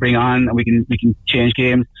bring on, and we can change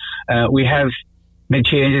games. We have made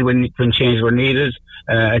changes when changes were needed.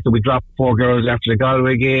 So we dropped 4 girls after the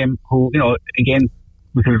Galway game, who again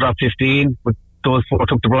we could have dropped 15, but those 4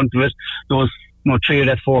 took the brunt of it. Those 3 of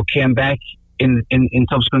that 4 came back in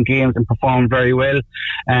subsequent games and performed very well.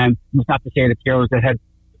 It's not to say that girls that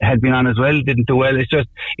had been on as well didn't do well. It's just,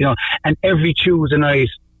 and every Tuesday night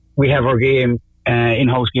we have our game,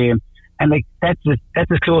 in-house game, and that's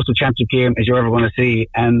as close to a championship game as you're ever going to see.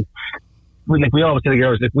 And we always tell the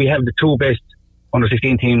girls that we have the 2 best under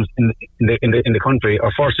 16 teams in the country,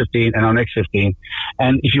 our first 15 and our next 15.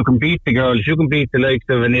 And if you can beat the girls, if you can beat the likes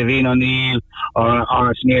of an Aidan O'Neill or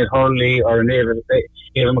a Sinead Hurley or an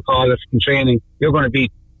Ger McCarthy in training, you're going to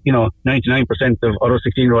beat 99% of other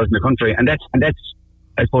 16-year-olds in the country. And that's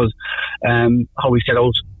I suppose how we set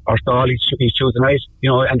out our stall each Tuesday night.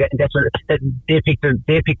 And that's what they pick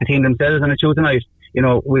the team themselves on a Tuesday night.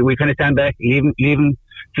 We kind of stand back, leave them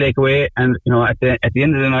flake away, and at the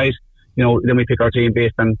end of the night, then we pick our team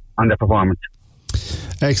based on their performance.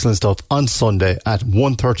 Excellent stuff. On Sunday at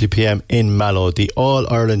 1:30pm in Mallow, the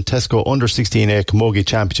All-Ireland Tesco Under-16A Camogie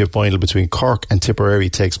Championship final between Cork and Tipperary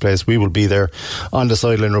takes place. We will be there on the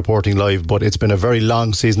sideline reporting live, but it's been a very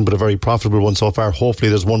long season but a very profitable one so far. Hopefully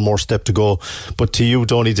there's one more step to go. But to you,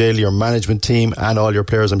 Donie Daly, your management team and all your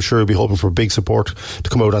players, I'm sure you'll be hoping for big support to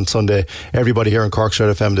come out on Sunday. Everybody here in Cork's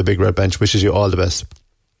Red FM, the Big Red Bench, wishes you all the best.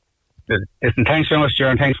 Listen, thanks very much, Ger,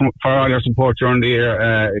 and thanks for all your support during the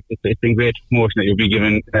year. It's been great promotion that you'll be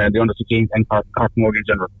giving the Under-16 and Cork Camogie in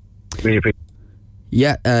general. Really appreciate it.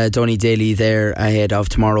 Yeah, Donie Daly there ahead of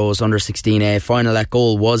tomorrow's Under-16A final. That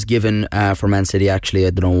goal was given for Man City, actually. I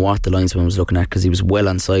don't know what the linesman was looking at because he was well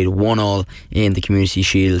onside. 1-1 in the Community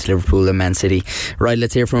Shield, Liverpool and Man City. Right,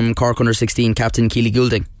 let's hear from Cork Under-16 captain Keeley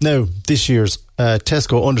Goulding. Now, this year's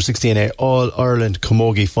Tesco Under-16A All-Ireland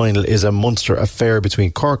Camogie final is a Munster affair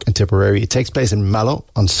between Cork and Tipperary. It takes place in Mallow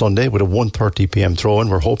on Sunday with a 1:30pm throw-in.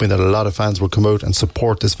 We're hoping that a lot of fans will come out and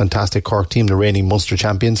support this fantastic Cork team, the reigning Munster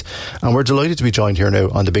champions. And we're delighted to be joined here now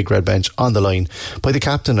on the Big Red Bench on the line by the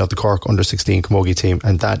captain of the Cork Under-16 Camogie team,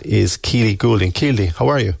 and that is Keeley Goulding. Keeley, how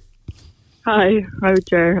are you? Hi,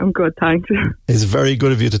 Ger. I'm good, thanks. It's very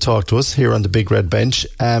good of you to talk to us here on the Big Red Bench.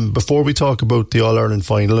 Before we talk about the All-Ireland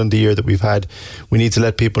final and the year that we've had, we need to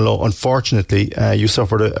let people know, unfortunately, you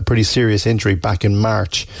suffered a pretty serious injury back in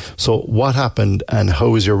March. So what happened and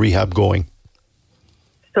how is your rehab going?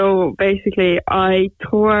 So basically, I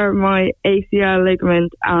tore my ACL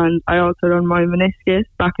ligament and I also done my meniscus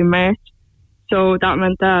back in March. So that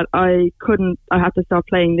meant that I had to stop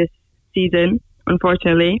playing this season,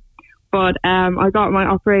 unfortunately. But I got my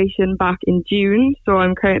operation back in June, so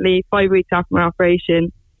I'm currently 5 weeks after my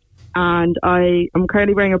operation, and I'm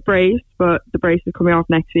currently wearing a brace, but the brace is coming off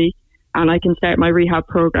next week, and I can start my rehab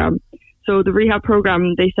program. So the rehab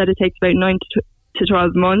program, they said it takes about 9 to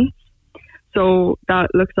 12 months, so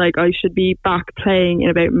that looks like I should be back playing in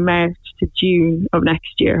about March to June of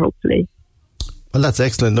next year, hopefully. Well, that's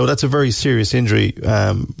excellent. No, that's a very serious injury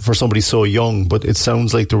for somebody so young, but it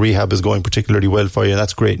sounds like the rehab is going particularly well for you, and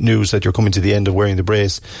that's great news that you're coming to the end of wearing the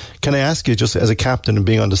brace. Can I ask you, just as a captain and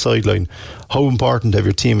being on the sideline, how important have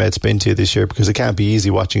your teammates been to you this year? Because it can't be easy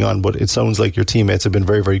watching on, but it sounds like your teammates have been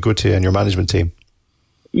very, very good to you and your management team.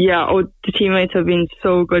 Yeah, the teammates have been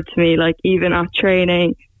so good to me, like even at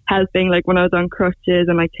training, helping, like when I was on crutches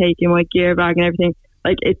and like taking my gear bag and everything.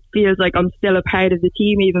 Like, it feels like I'm still a part of the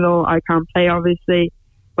team, even though I can't play, obviously.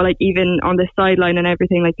 But, like, even on the sideline and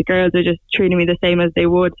everything, like, the girls are just treating me the same as they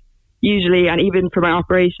would usually, and even for my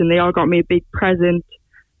operation, they all got me a big present,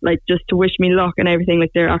 like just to wish me luck and everything.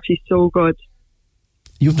 Like they're actually so good.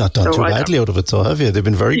 You've not done too badly out of it, so have you? They've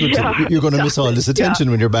been very good. Yeah, you're going to miss all this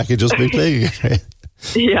attention when you're back at Just Be Playing.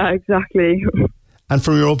 Yeah, exactly. And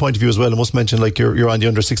from your own point of view as well, I must mention, like, you're on the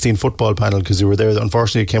under-16 football panel because you were there.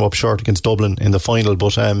 Unfortunately, you came up short against Dublin in the final,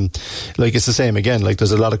 but like, it's the same again. Like,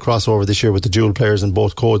 there's a lot of crossover this year with the dual players in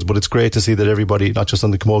both codes, but it's great to see that everybody, not just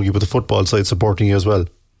on the Camogie but the football side, supporting you as well.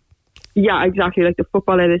 Yeah, exactly. Like, the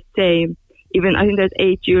football are the same. Even I think there's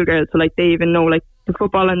 8 dual girls, so like they even know, like, the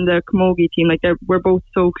football and the Camogie team, like we're both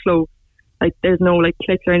so close. Like, there's no like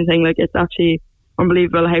cliques or anything. Like, it's actually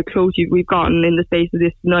unbelievable how close we've gotten in the space of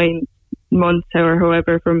this 9 months or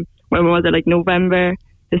however, from when was it, like November,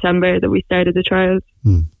 December that we started the trials.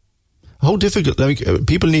 How difficult, like,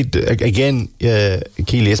 people need, again,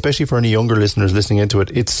 Keeley, especially for any younger listeners listening into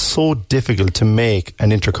it, it's so difficult to make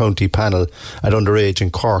an inter-county panel at underage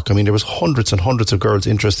in Cork. I mean, there was hundreds and hundreds of girls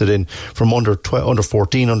interested in, from under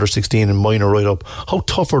 14, under 16 and minor right up. How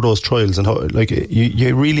tough are those trials, and how, like,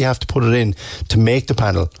 you really have to put it in to make the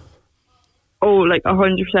panel? Oh, like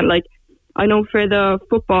 100%. Like, I know for the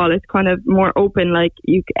football, it's kind of more open, like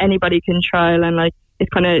anybody can trial, and like it's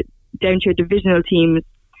kind of down to your divisional teams.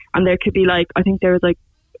 And there could be like, I think there was like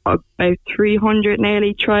about 300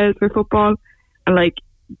 nearly trials for football, and like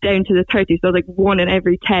down to the 30. So like 1 in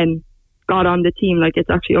every 10 got on the team. Like, it's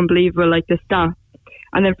actually unbelievable, like the stats.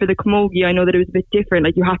 And then for the Camogie, I know that it was a bit different.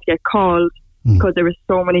 Like, you had to get called because there were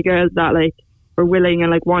so many girls that like were willing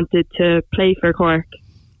and like wanted to play for Cork.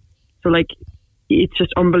 So like, it's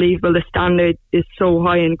just unbelievable. The standard is so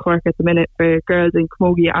high in Cork at the minute for girls in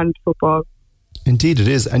Camogie and football. Indeed it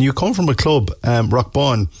is. And you come from a club,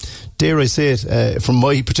 Rockbawn, dare I say it, from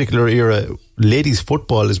my particular era, ladies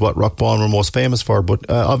football is what Rockbawn were most famous for, but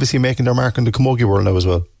obviously making their mark in the Camogie world now as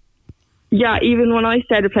well. Yeah, even when I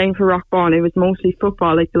started playing for Rockbawn, it was mostly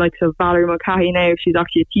football, like the likes of Valerie McCarthy now. She's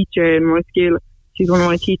actually a teacher in my school. She's one of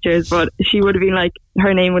my teachers, but she would have been like,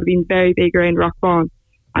 her name would have been very big around Rockbawn,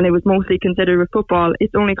 and it was mostly considered with football.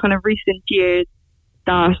 It's only kind of recent years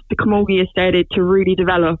that the Camogie has started to really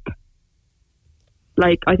develop.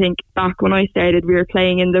 Like, I think back when I started, we were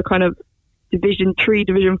playing in the kind of Division 3,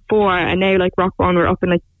 Division 4, and now like Rockbawn, we're up in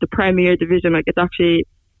like the Premier Division. Like,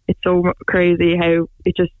 it's so crazy how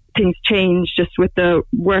it just, things change just with the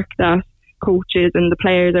work that coaches and the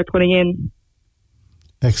players are putting in.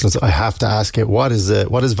 Excellent. I have to ask you, what is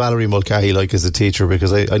Valerie Mulcahy like as a teacher?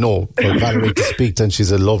 Because I know Valerie to speak to, and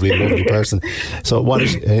she's a lovely, lovely person. So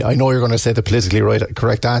I know you're going to say the politically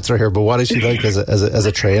correct answer here, but what is she like as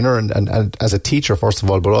a trainer and as a teacher, first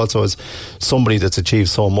of all, but also as somebody that's achieved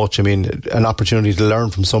so much? I mean, an opportunity to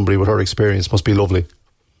learn from somebody with her experience must be lovely.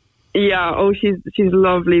 Yeah, she's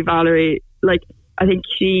lovely, Valerie. Like, I think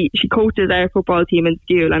she coaches our football team in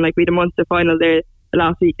school, and like we had a Munster final there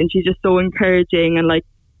last week, and she's just so encouraging, and like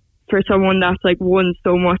for someone that's like won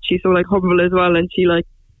so much, she's so like humble as well, and she's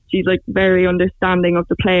like very understanding of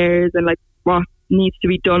the players and like what needs to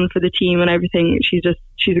be done for the team and everything. She's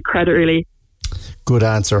a credit, really. Good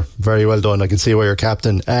answer, very well done. I can see why you're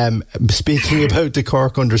captain. Speaking about the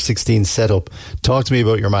Cork under-16 setup, talk to me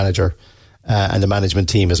about your manager and the management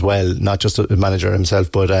team as well, not just the manager himself,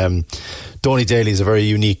 but Donie Daly is a very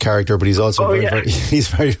unique character, but he's also he's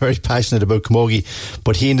very, very passionate about Camogie.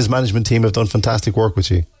 But he and his management team have done fantastic work with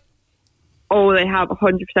you. Oh, they have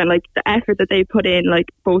 100%. Like, the effort that they put in, like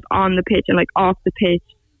both on the pitch and like off the pitch,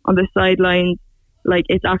 on the sidelines, like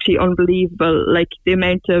it's actually unbelievable. Like the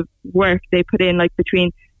amount of work they put in, like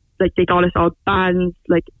between, like they got us all bands.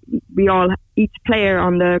 Like each player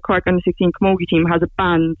on the Cork under-16 Camogie team has a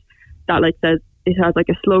band that like says, it has like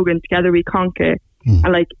a slogan, "Together we conquer,"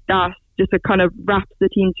 and like that just kind of wraps the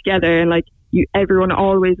team together, and like everyone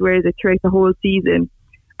always wears it throughout the whole season.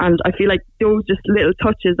 And I feel like those just little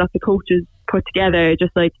touches that the coaches put together,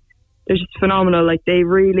 just like, they're just phenomenal. Like they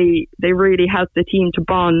really help the team to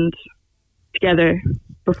bond together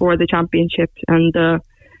before the championship and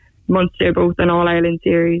Munster, both an All-Ireland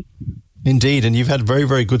series. Indeed, and you've had very,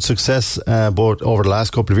 very good success both over the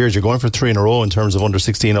last couple of years. You're going for 3 in a row in terms of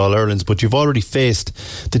under-16 All-Irelands, but you've already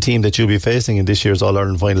faced the team that you'll be facing in this year's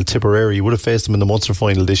All-Ireland final, Tipperary. You would have faced them in the Munster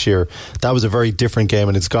final this year. That was a very different game,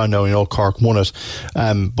 and it's gone now. You know, Cork won it.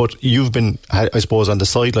 But you've been, I suppose, on the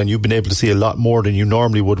sideline, you've been able to see a lot more than you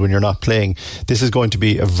normally would when you're not playing. This is going to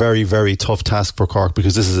be a very, very tough task for Cork,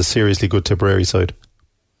 because this is a seriously good Tipperary side.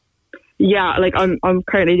 Yeah, like I'm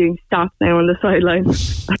currently doing stats now on the sideline.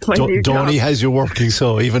 That's my new job. Donie has you working,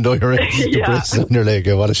 so even though you're in the braces on your leg,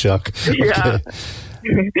 what a shock. Yeah.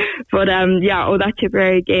 Okay. But that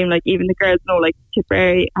Tipperary game, like even the girls know, like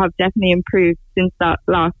Tipperary have definitely improved since that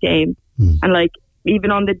last game. And like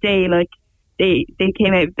even on the day, like they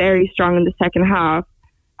came out very strong in the second half,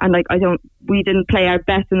 and like we didn't play our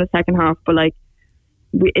best in the second half, but like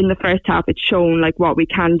in the first half it's shown like what we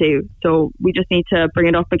can do. So we just need to bring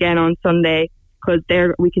it up again on Sunday, because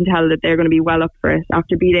we can tell that they're going to be well up for it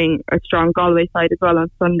after beating a strong Galway side as well on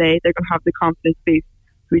Sunday. They're going to have the confidence boost.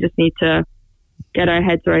 We just need to get our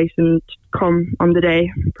heads right and come on the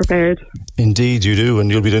day prepared. Indeed you do, and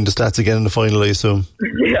you'll be doing the stats again in the final, I assume.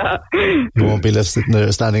 Yeah. You won't be left sitting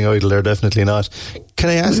there standing idle there, definitely not. Can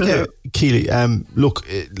I ask you, Keeley, look,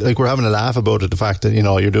 like we're having a laugh about it, the fact that, you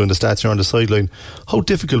know, you're doing the stats, you're on the sideline. How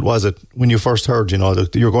difficult was it when you first heard, you know,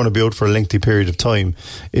 that you're going to be out for a lengthy period of time?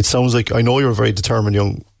 It sounds like, I know you're a very determined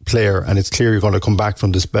young player, and it's clear you're going to come back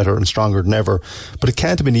from this better and stronger than ever, but it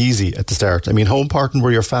can't have been easy at the start. I mean, how important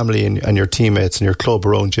were your family and your teammates and your club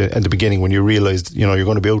around you at the beginning when you realised, you know, you're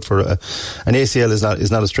going to be out for an ACL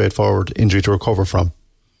is not a straightforward injury to recover from?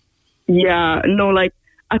 Yeah, no, like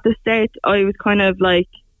at the start I was kind of like,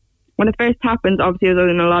 when it first happened, obviously I was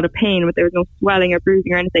in a lot of pain, but there was no swelling or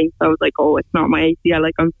bruising or anything, so I was like, oh, it's not my ACL,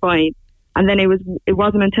 like I'm fine. And then it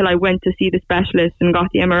wasn't until I went to see the specialist and got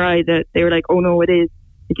the MRI that they were like, oh no, it is.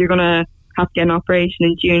 Like, you're going to have to get an operation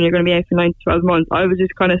in June, you're going to be out for 9 to 12 months. I was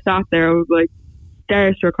just kind of sat there, I was like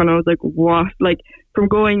starstruck, and I was like, what? Like, from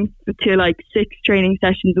going to like 6 training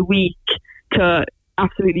sessions a week to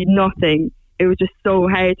absolutely nothing, it was just so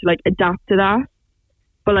hard to like adapt to that.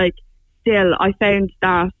 But like, still, I found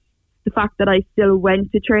that the fact that I still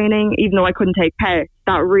went to training, even though I couldn't take part,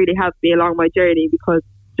 that really helped me along my journey, because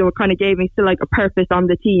it kind of gave me still like a purpose on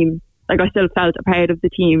the team. Like, I still felt a part of the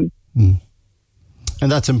team.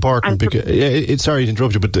 And that's important, because sorry to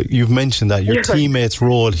interrupt you, but you've mentioned that your teammates'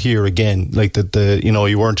 role here again, like that you know,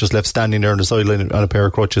 you weren't just left standing there on the sideline on a pair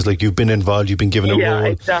of crutches. Like, you've been involved, you've been given a role.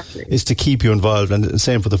 Exactly. It's to keep you involved, and the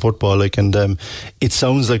same for the football. Like, and it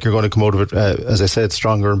sounds like you're going to come out of it, as I said,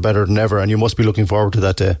 stronger and better than ever, and you must be looking forward to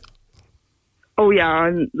that day. Oh yeah,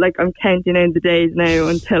 I'm counting in the days now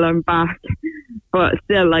until I'm back. But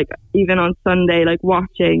still, like, even on Sunday, like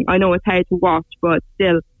watching, I know it's hard to watch, but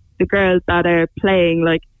still, the girls that are playing,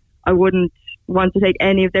 like, I wouldn't want to take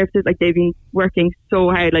any of their places. Like, they've been working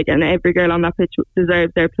so hard, like, and every girl on that pitch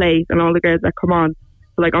deserves their place, and all the girls that come on.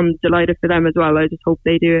 So, like, I'm delighted for them as well. I just hope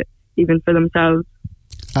they do it even for themselves.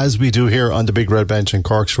 As we do here on the Big Red Bench in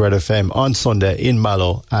Cork's Red FM on Sunday in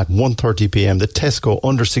Mallow at 1:30pm, the Tesco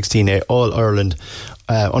Under 16A All Ireland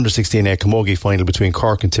Under 16A Camogie final between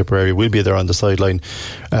Cork and Tipperary. We'll be there on the sideline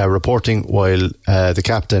reporting, while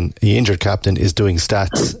the injured captain, is doing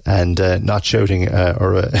stats and not shouting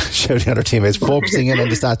or shouting at our teammates, focusing in on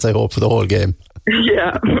the stats, I hope, for the whole game.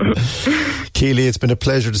 Yeah. Keeley, it's been a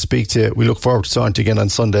pleasure to speak to you. We look forward to talking to you again on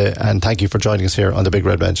Sunday, and thank you for joining us here on the Big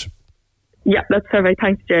Red Bench. Yeah, that's perfect.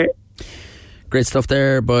 Thanks, Ger. Great stuff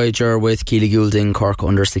there by Ger with Keeley Goulding, Cork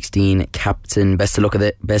Under 16 captain. Best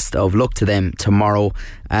of luck to them tomorrow.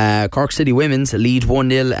 Cork City Women's lead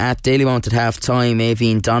 1-0 at Dalymount at half time.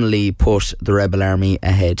 Aidan Donnelly put the Rebel Army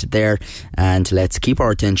ahead there. And let's keep our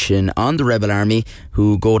attention on the Rebel Army,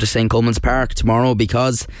 who go to St. Colman's Park tomorrow,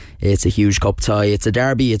 because it's a huge cup tie. It's a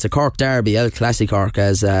derby, it's a Cork derby, El Classic Cork,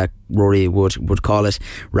 as Ruairi would call it.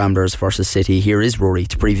 Ramblers versus City. Here is Ruairi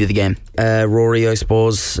to preview the game. Ruairi, I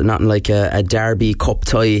suppose, nothing like a derby cup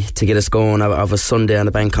tie to get us going of a Sunday on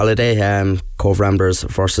a bank holiday. Cobh Ramblers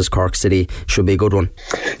versus Cork City should be a good one.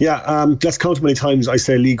 Yeah, let's count how many times I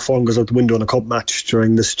say league form goes out the window in a cup match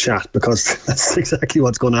during this chat, because that's exactly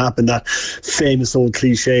what's going to happen. That famous old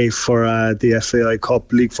cliche for the FAI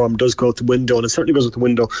Cup, league form does go out the window, and it certainly goes out the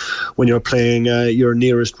window when you're playing your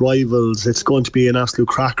nearest rivals. It's going to be an absolute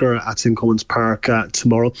cracker at St. Colman's Park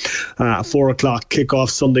tomorrow. 4 o'clock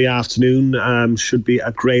kick-off Sunday afternoon. Should be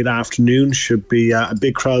a great afternoon. Should be a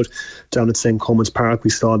big crowd down at St. Colman's Park.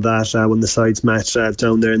 We saw that when the sides met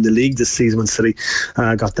down there in the league this season, when City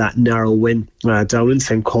got that narrow win down in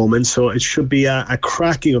St. Colman. So it should be a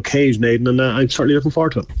cracking occasion, Aidan, and I'm certainly looking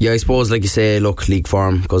forward to it. Yeah, I suppose, like you say, look, league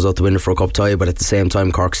form goes out the window for a cup tie, but at the same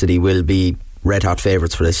time, Cork City will be red hot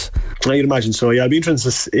favourites for this. I'd imagine so. Yeah, it'll be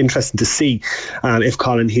interesting to see if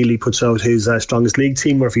Colin Healy puts out his strongest league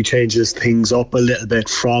team, or if he changes things up a little bit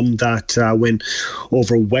from that win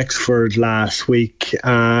over Wexford last week.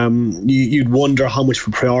 You'd wonder how much of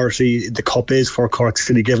a priority the cup is for Cork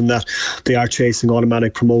City, given that they are chasing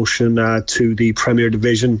automatic promotion to the Premier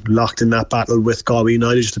Division, locked in that battle with Galway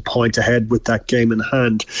United, just a point ahead with that game in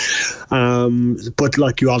hand. But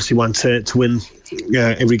like, you obviously want to win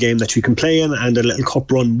every game that you can play in, and a little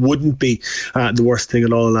cup run wouldn't be the worst thing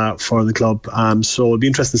at all for the club. So it'll be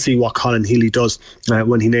interesting to see what Colin Healy does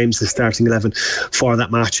when he names the starting 11 for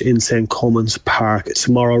that match in St. Coman's Park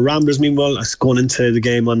tomorrow. Ramblers, meanwhile, going into the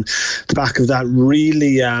game on the back of that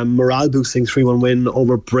really morale boosting 3-1 win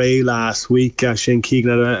over Bray last week. Shane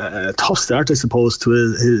Keegan had a tough start, I suppose, to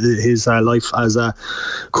his life as a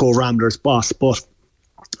Cobh Ramblers boss, but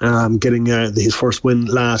getting his first win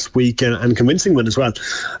last week, and convincing win as well,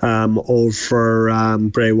 over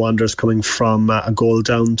Bray Wanderers, coming from a goal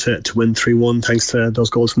down to win 3-1, thanks to those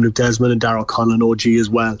goals from Luke Desmond and Darragh Conlon and OG as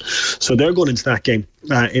well. So they're going into that game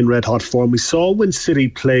in red hot form. We saw when City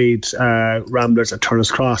played Ramblers at Turner's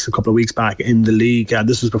Cross a couple of weeks back in the league.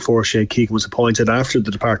 This was before Shane Keegan was appointed, after the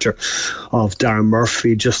departure of Darren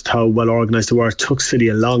Murphy, just how well organised they were. It took City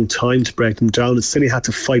a long time to break them down, and City had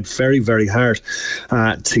to fight very, very hard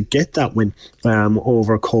to get that win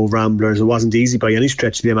over Cobh Ramblers. It wasn't easy by any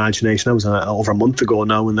stretch of the imagination. That was over a month ago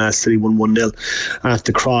now, when City won 1-0 at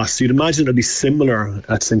the Cross. So you'd imagine it'll be similar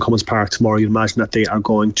at St. Coman's Park tomorrow. You'd imagine that they are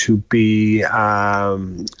going to be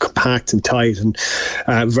compact and tight and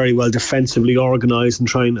very well defensively organised, and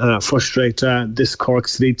try and frustrate this Cork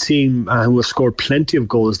City team, who have scored plenty of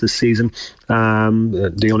goals this season.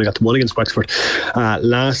 They only got the one against Wexford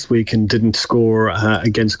last week, and didn't score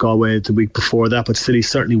against Galway the week before that, but City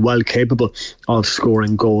certainly well capable of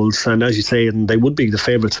scoring goals, and as you say, and they would be the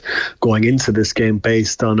favourites going into this game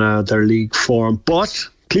based on their league form. But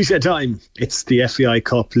cliche time, it's the FAI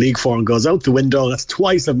Cup. League form goes out the window. That's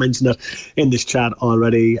twice I've mentioned it in this chat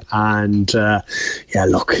already, and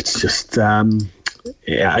look, it's just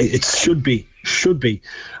it should be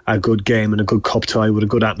a good game and a good cup tie with a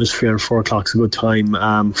good atmosphere, and 4 o'clock's a good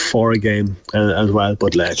time for a game as well,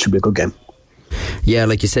 but it should be a good game. Yeah,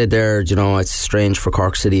 like you said there, it's strange for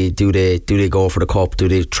Cork City. Do they go for the cup? Do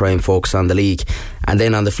they try and focus on the league? And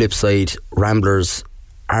then on the flip side, Ramblers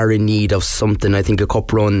are in need of something. I think a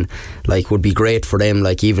cup run would be great for them,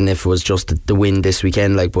 even if it was just the win this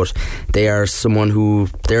weekend, but they're a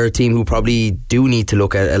team who probably do need to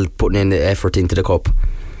look at putting in the effort into the cup.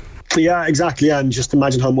 Yeah, exactly. And just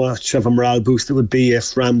imagine how much of a morale boost it would be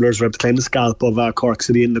if Ramblers were able to claim the scalp of Cork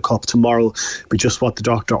City in the Cup tomorrow. It'd be just what the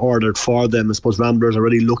doctor ordered for them. I suppose Ramblers are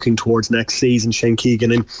already looking towards next season. Shane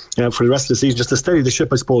Keegan in for the rest of the season, just to steady the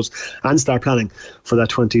ship, I suppose, and start planning for that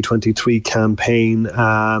 2023 campaign.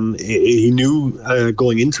 He knew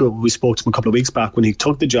going into it, we spoke to him a couple of weeks back when he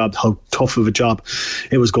took the job, how tough of a job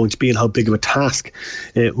it was going to be and how big of a task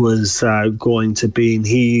it was going to be. And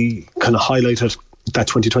he kind of highlighted that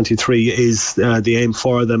 2023 is the aim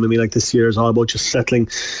for them. I mean, this year is all about just settling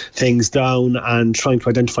things down and trying to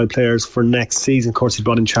identify players for next season. Of course, he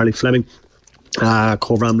brought in Charlie Fleming, former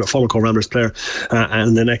Cobh Ramblers player,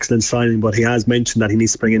 and an excellent signing, but he has mentioned that he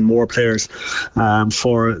needs to bring in more players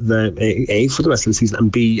for the rest of the season,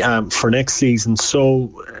 and B, for next season.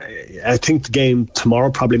 So I think the game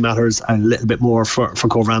tomorrow probably matters a little bit more for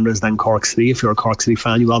Cobh Ramblers than Cork City. If you're a Cork City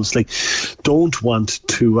fan, you obviously don't want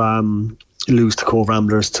to lose to Cobh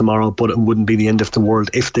Ramblers tomorrow, but it wouldn't be the end of the world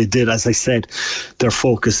if they did. As I said, their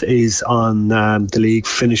focus is on the league,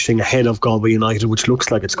 finishing ahead of Galway United, which looks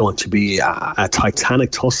like it's going to be a titanic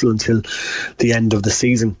tussle until the end of the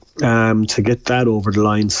season to get that over the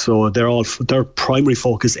line. So their primary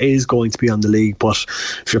focus is going to be on the league, but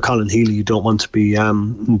if you're Colin Healy, you don't want to be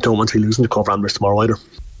losing to Cobh Ramblers tomorrow either.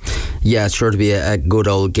 Yeah, it's sure to be a good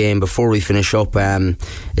old game. Before we finish up,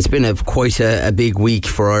 it's been quite a big week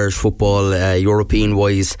for Irish football, European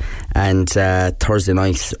wise, and Thursday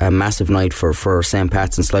night, a massive night for St.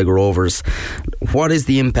 Pat's and Sligo Rovers. What is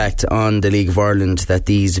the impact on the League of Ireland that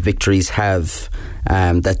these victories have,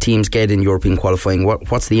 that teams get in European qualifying?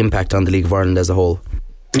 What's the impact on the League of Ireland as a whole?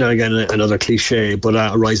 Again, another cliche, but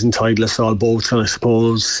a rising tide lifts all boats, and I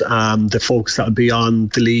suppose the focus that will be on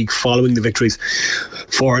the league following the victories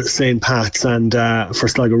for St. Pat's and for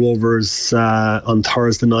Sligo Rovers on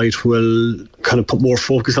Thursday night will kind of put more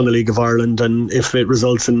focus on the League of Ireland. And if it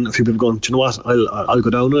results in a few people going, do you know what, I'll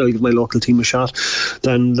go down, I'll give my local team a shot,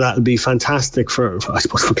 then that'll be fantastic for I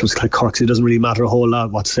suppose, for clubs like Cork. It doesn't really matter a whole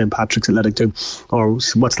lot what St. Patrick's Athletic do or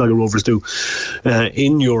what Sligo Rovers do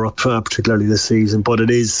in Europe, particularly this season, but it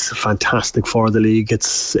is fantastic for the league.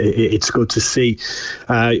 It's good to see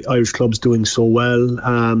Irish clubs doing so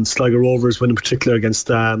well. Sligo Rovers win in particular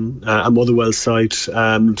against a Motherwell side.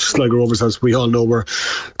 Sligo Rovers, as we all know, were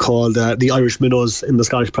called the Irish minnows in the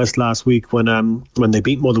Scottish press last week when they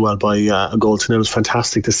beat Motherwell by a goal to nil. It was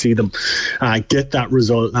fantastic to see them get that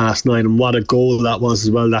result last night, and what a goal that was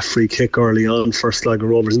as well. That free kick early on for Sligo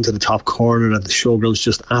Rovers into the top corner, and the showgrounds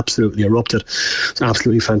just absolutely erupted. It's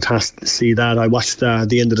absolutely fantastic to see that. I watched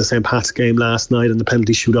the end of the St. Pat's game last night and the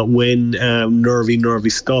penalty shootout win. Nervy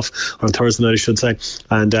stuff on Thursday night, I should say,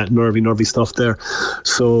 and nervy stuff there.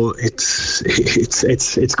 So it's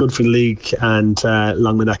good for the league, and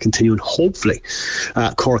long may that continue. And hopefully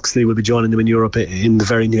Corksley will be joining them in Europe in the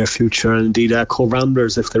very near future, and indeed Cobh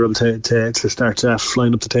Ramblers, if they're able to start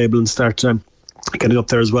flying up the table and start getting up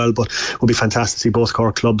there as well. But it would be fantastic to see both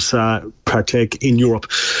Cork clubs partake in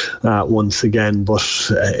Europe once again.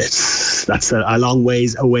 But that's a long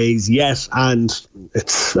ways away yet, and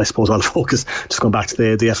it's, I suppose, all the focus just going back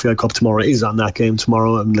to the FAI Cup tomorrow is on that game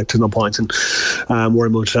tomorrow, and there's no point in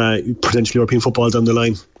worrying about potential European football down the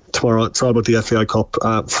line. Tomorrow it's all about the FAI Cup.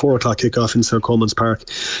 4 o'clock kickoff in Sir Coleman's Park.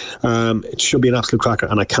 It should be an absolute cracker,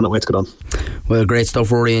 and I cannot wait to get on. Well, great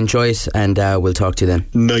stuff, Rory. Enjoy it, and we'll talk to you then.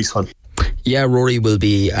 Nice one. Yeah, Rory will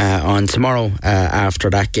be on tomorrow after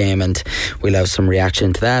that game, and we'll have some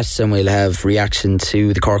reaction to that, and we'll have reaction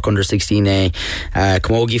to the Cork under 16A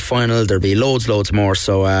Camogie final. There'll be loads more,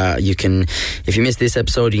 so you can, if you missed this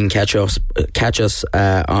episode, you can catch us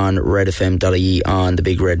on redfm.ie on the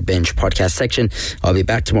Big Red Bench podcast section. I'll be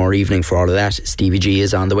back tomorrow evening for all of that. Stevie G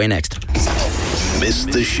is on the way next.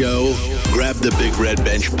 Missed the show? Grab the Big Red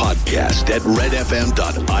Bench podcast at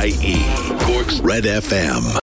redfm.ie. Cork's Red FM.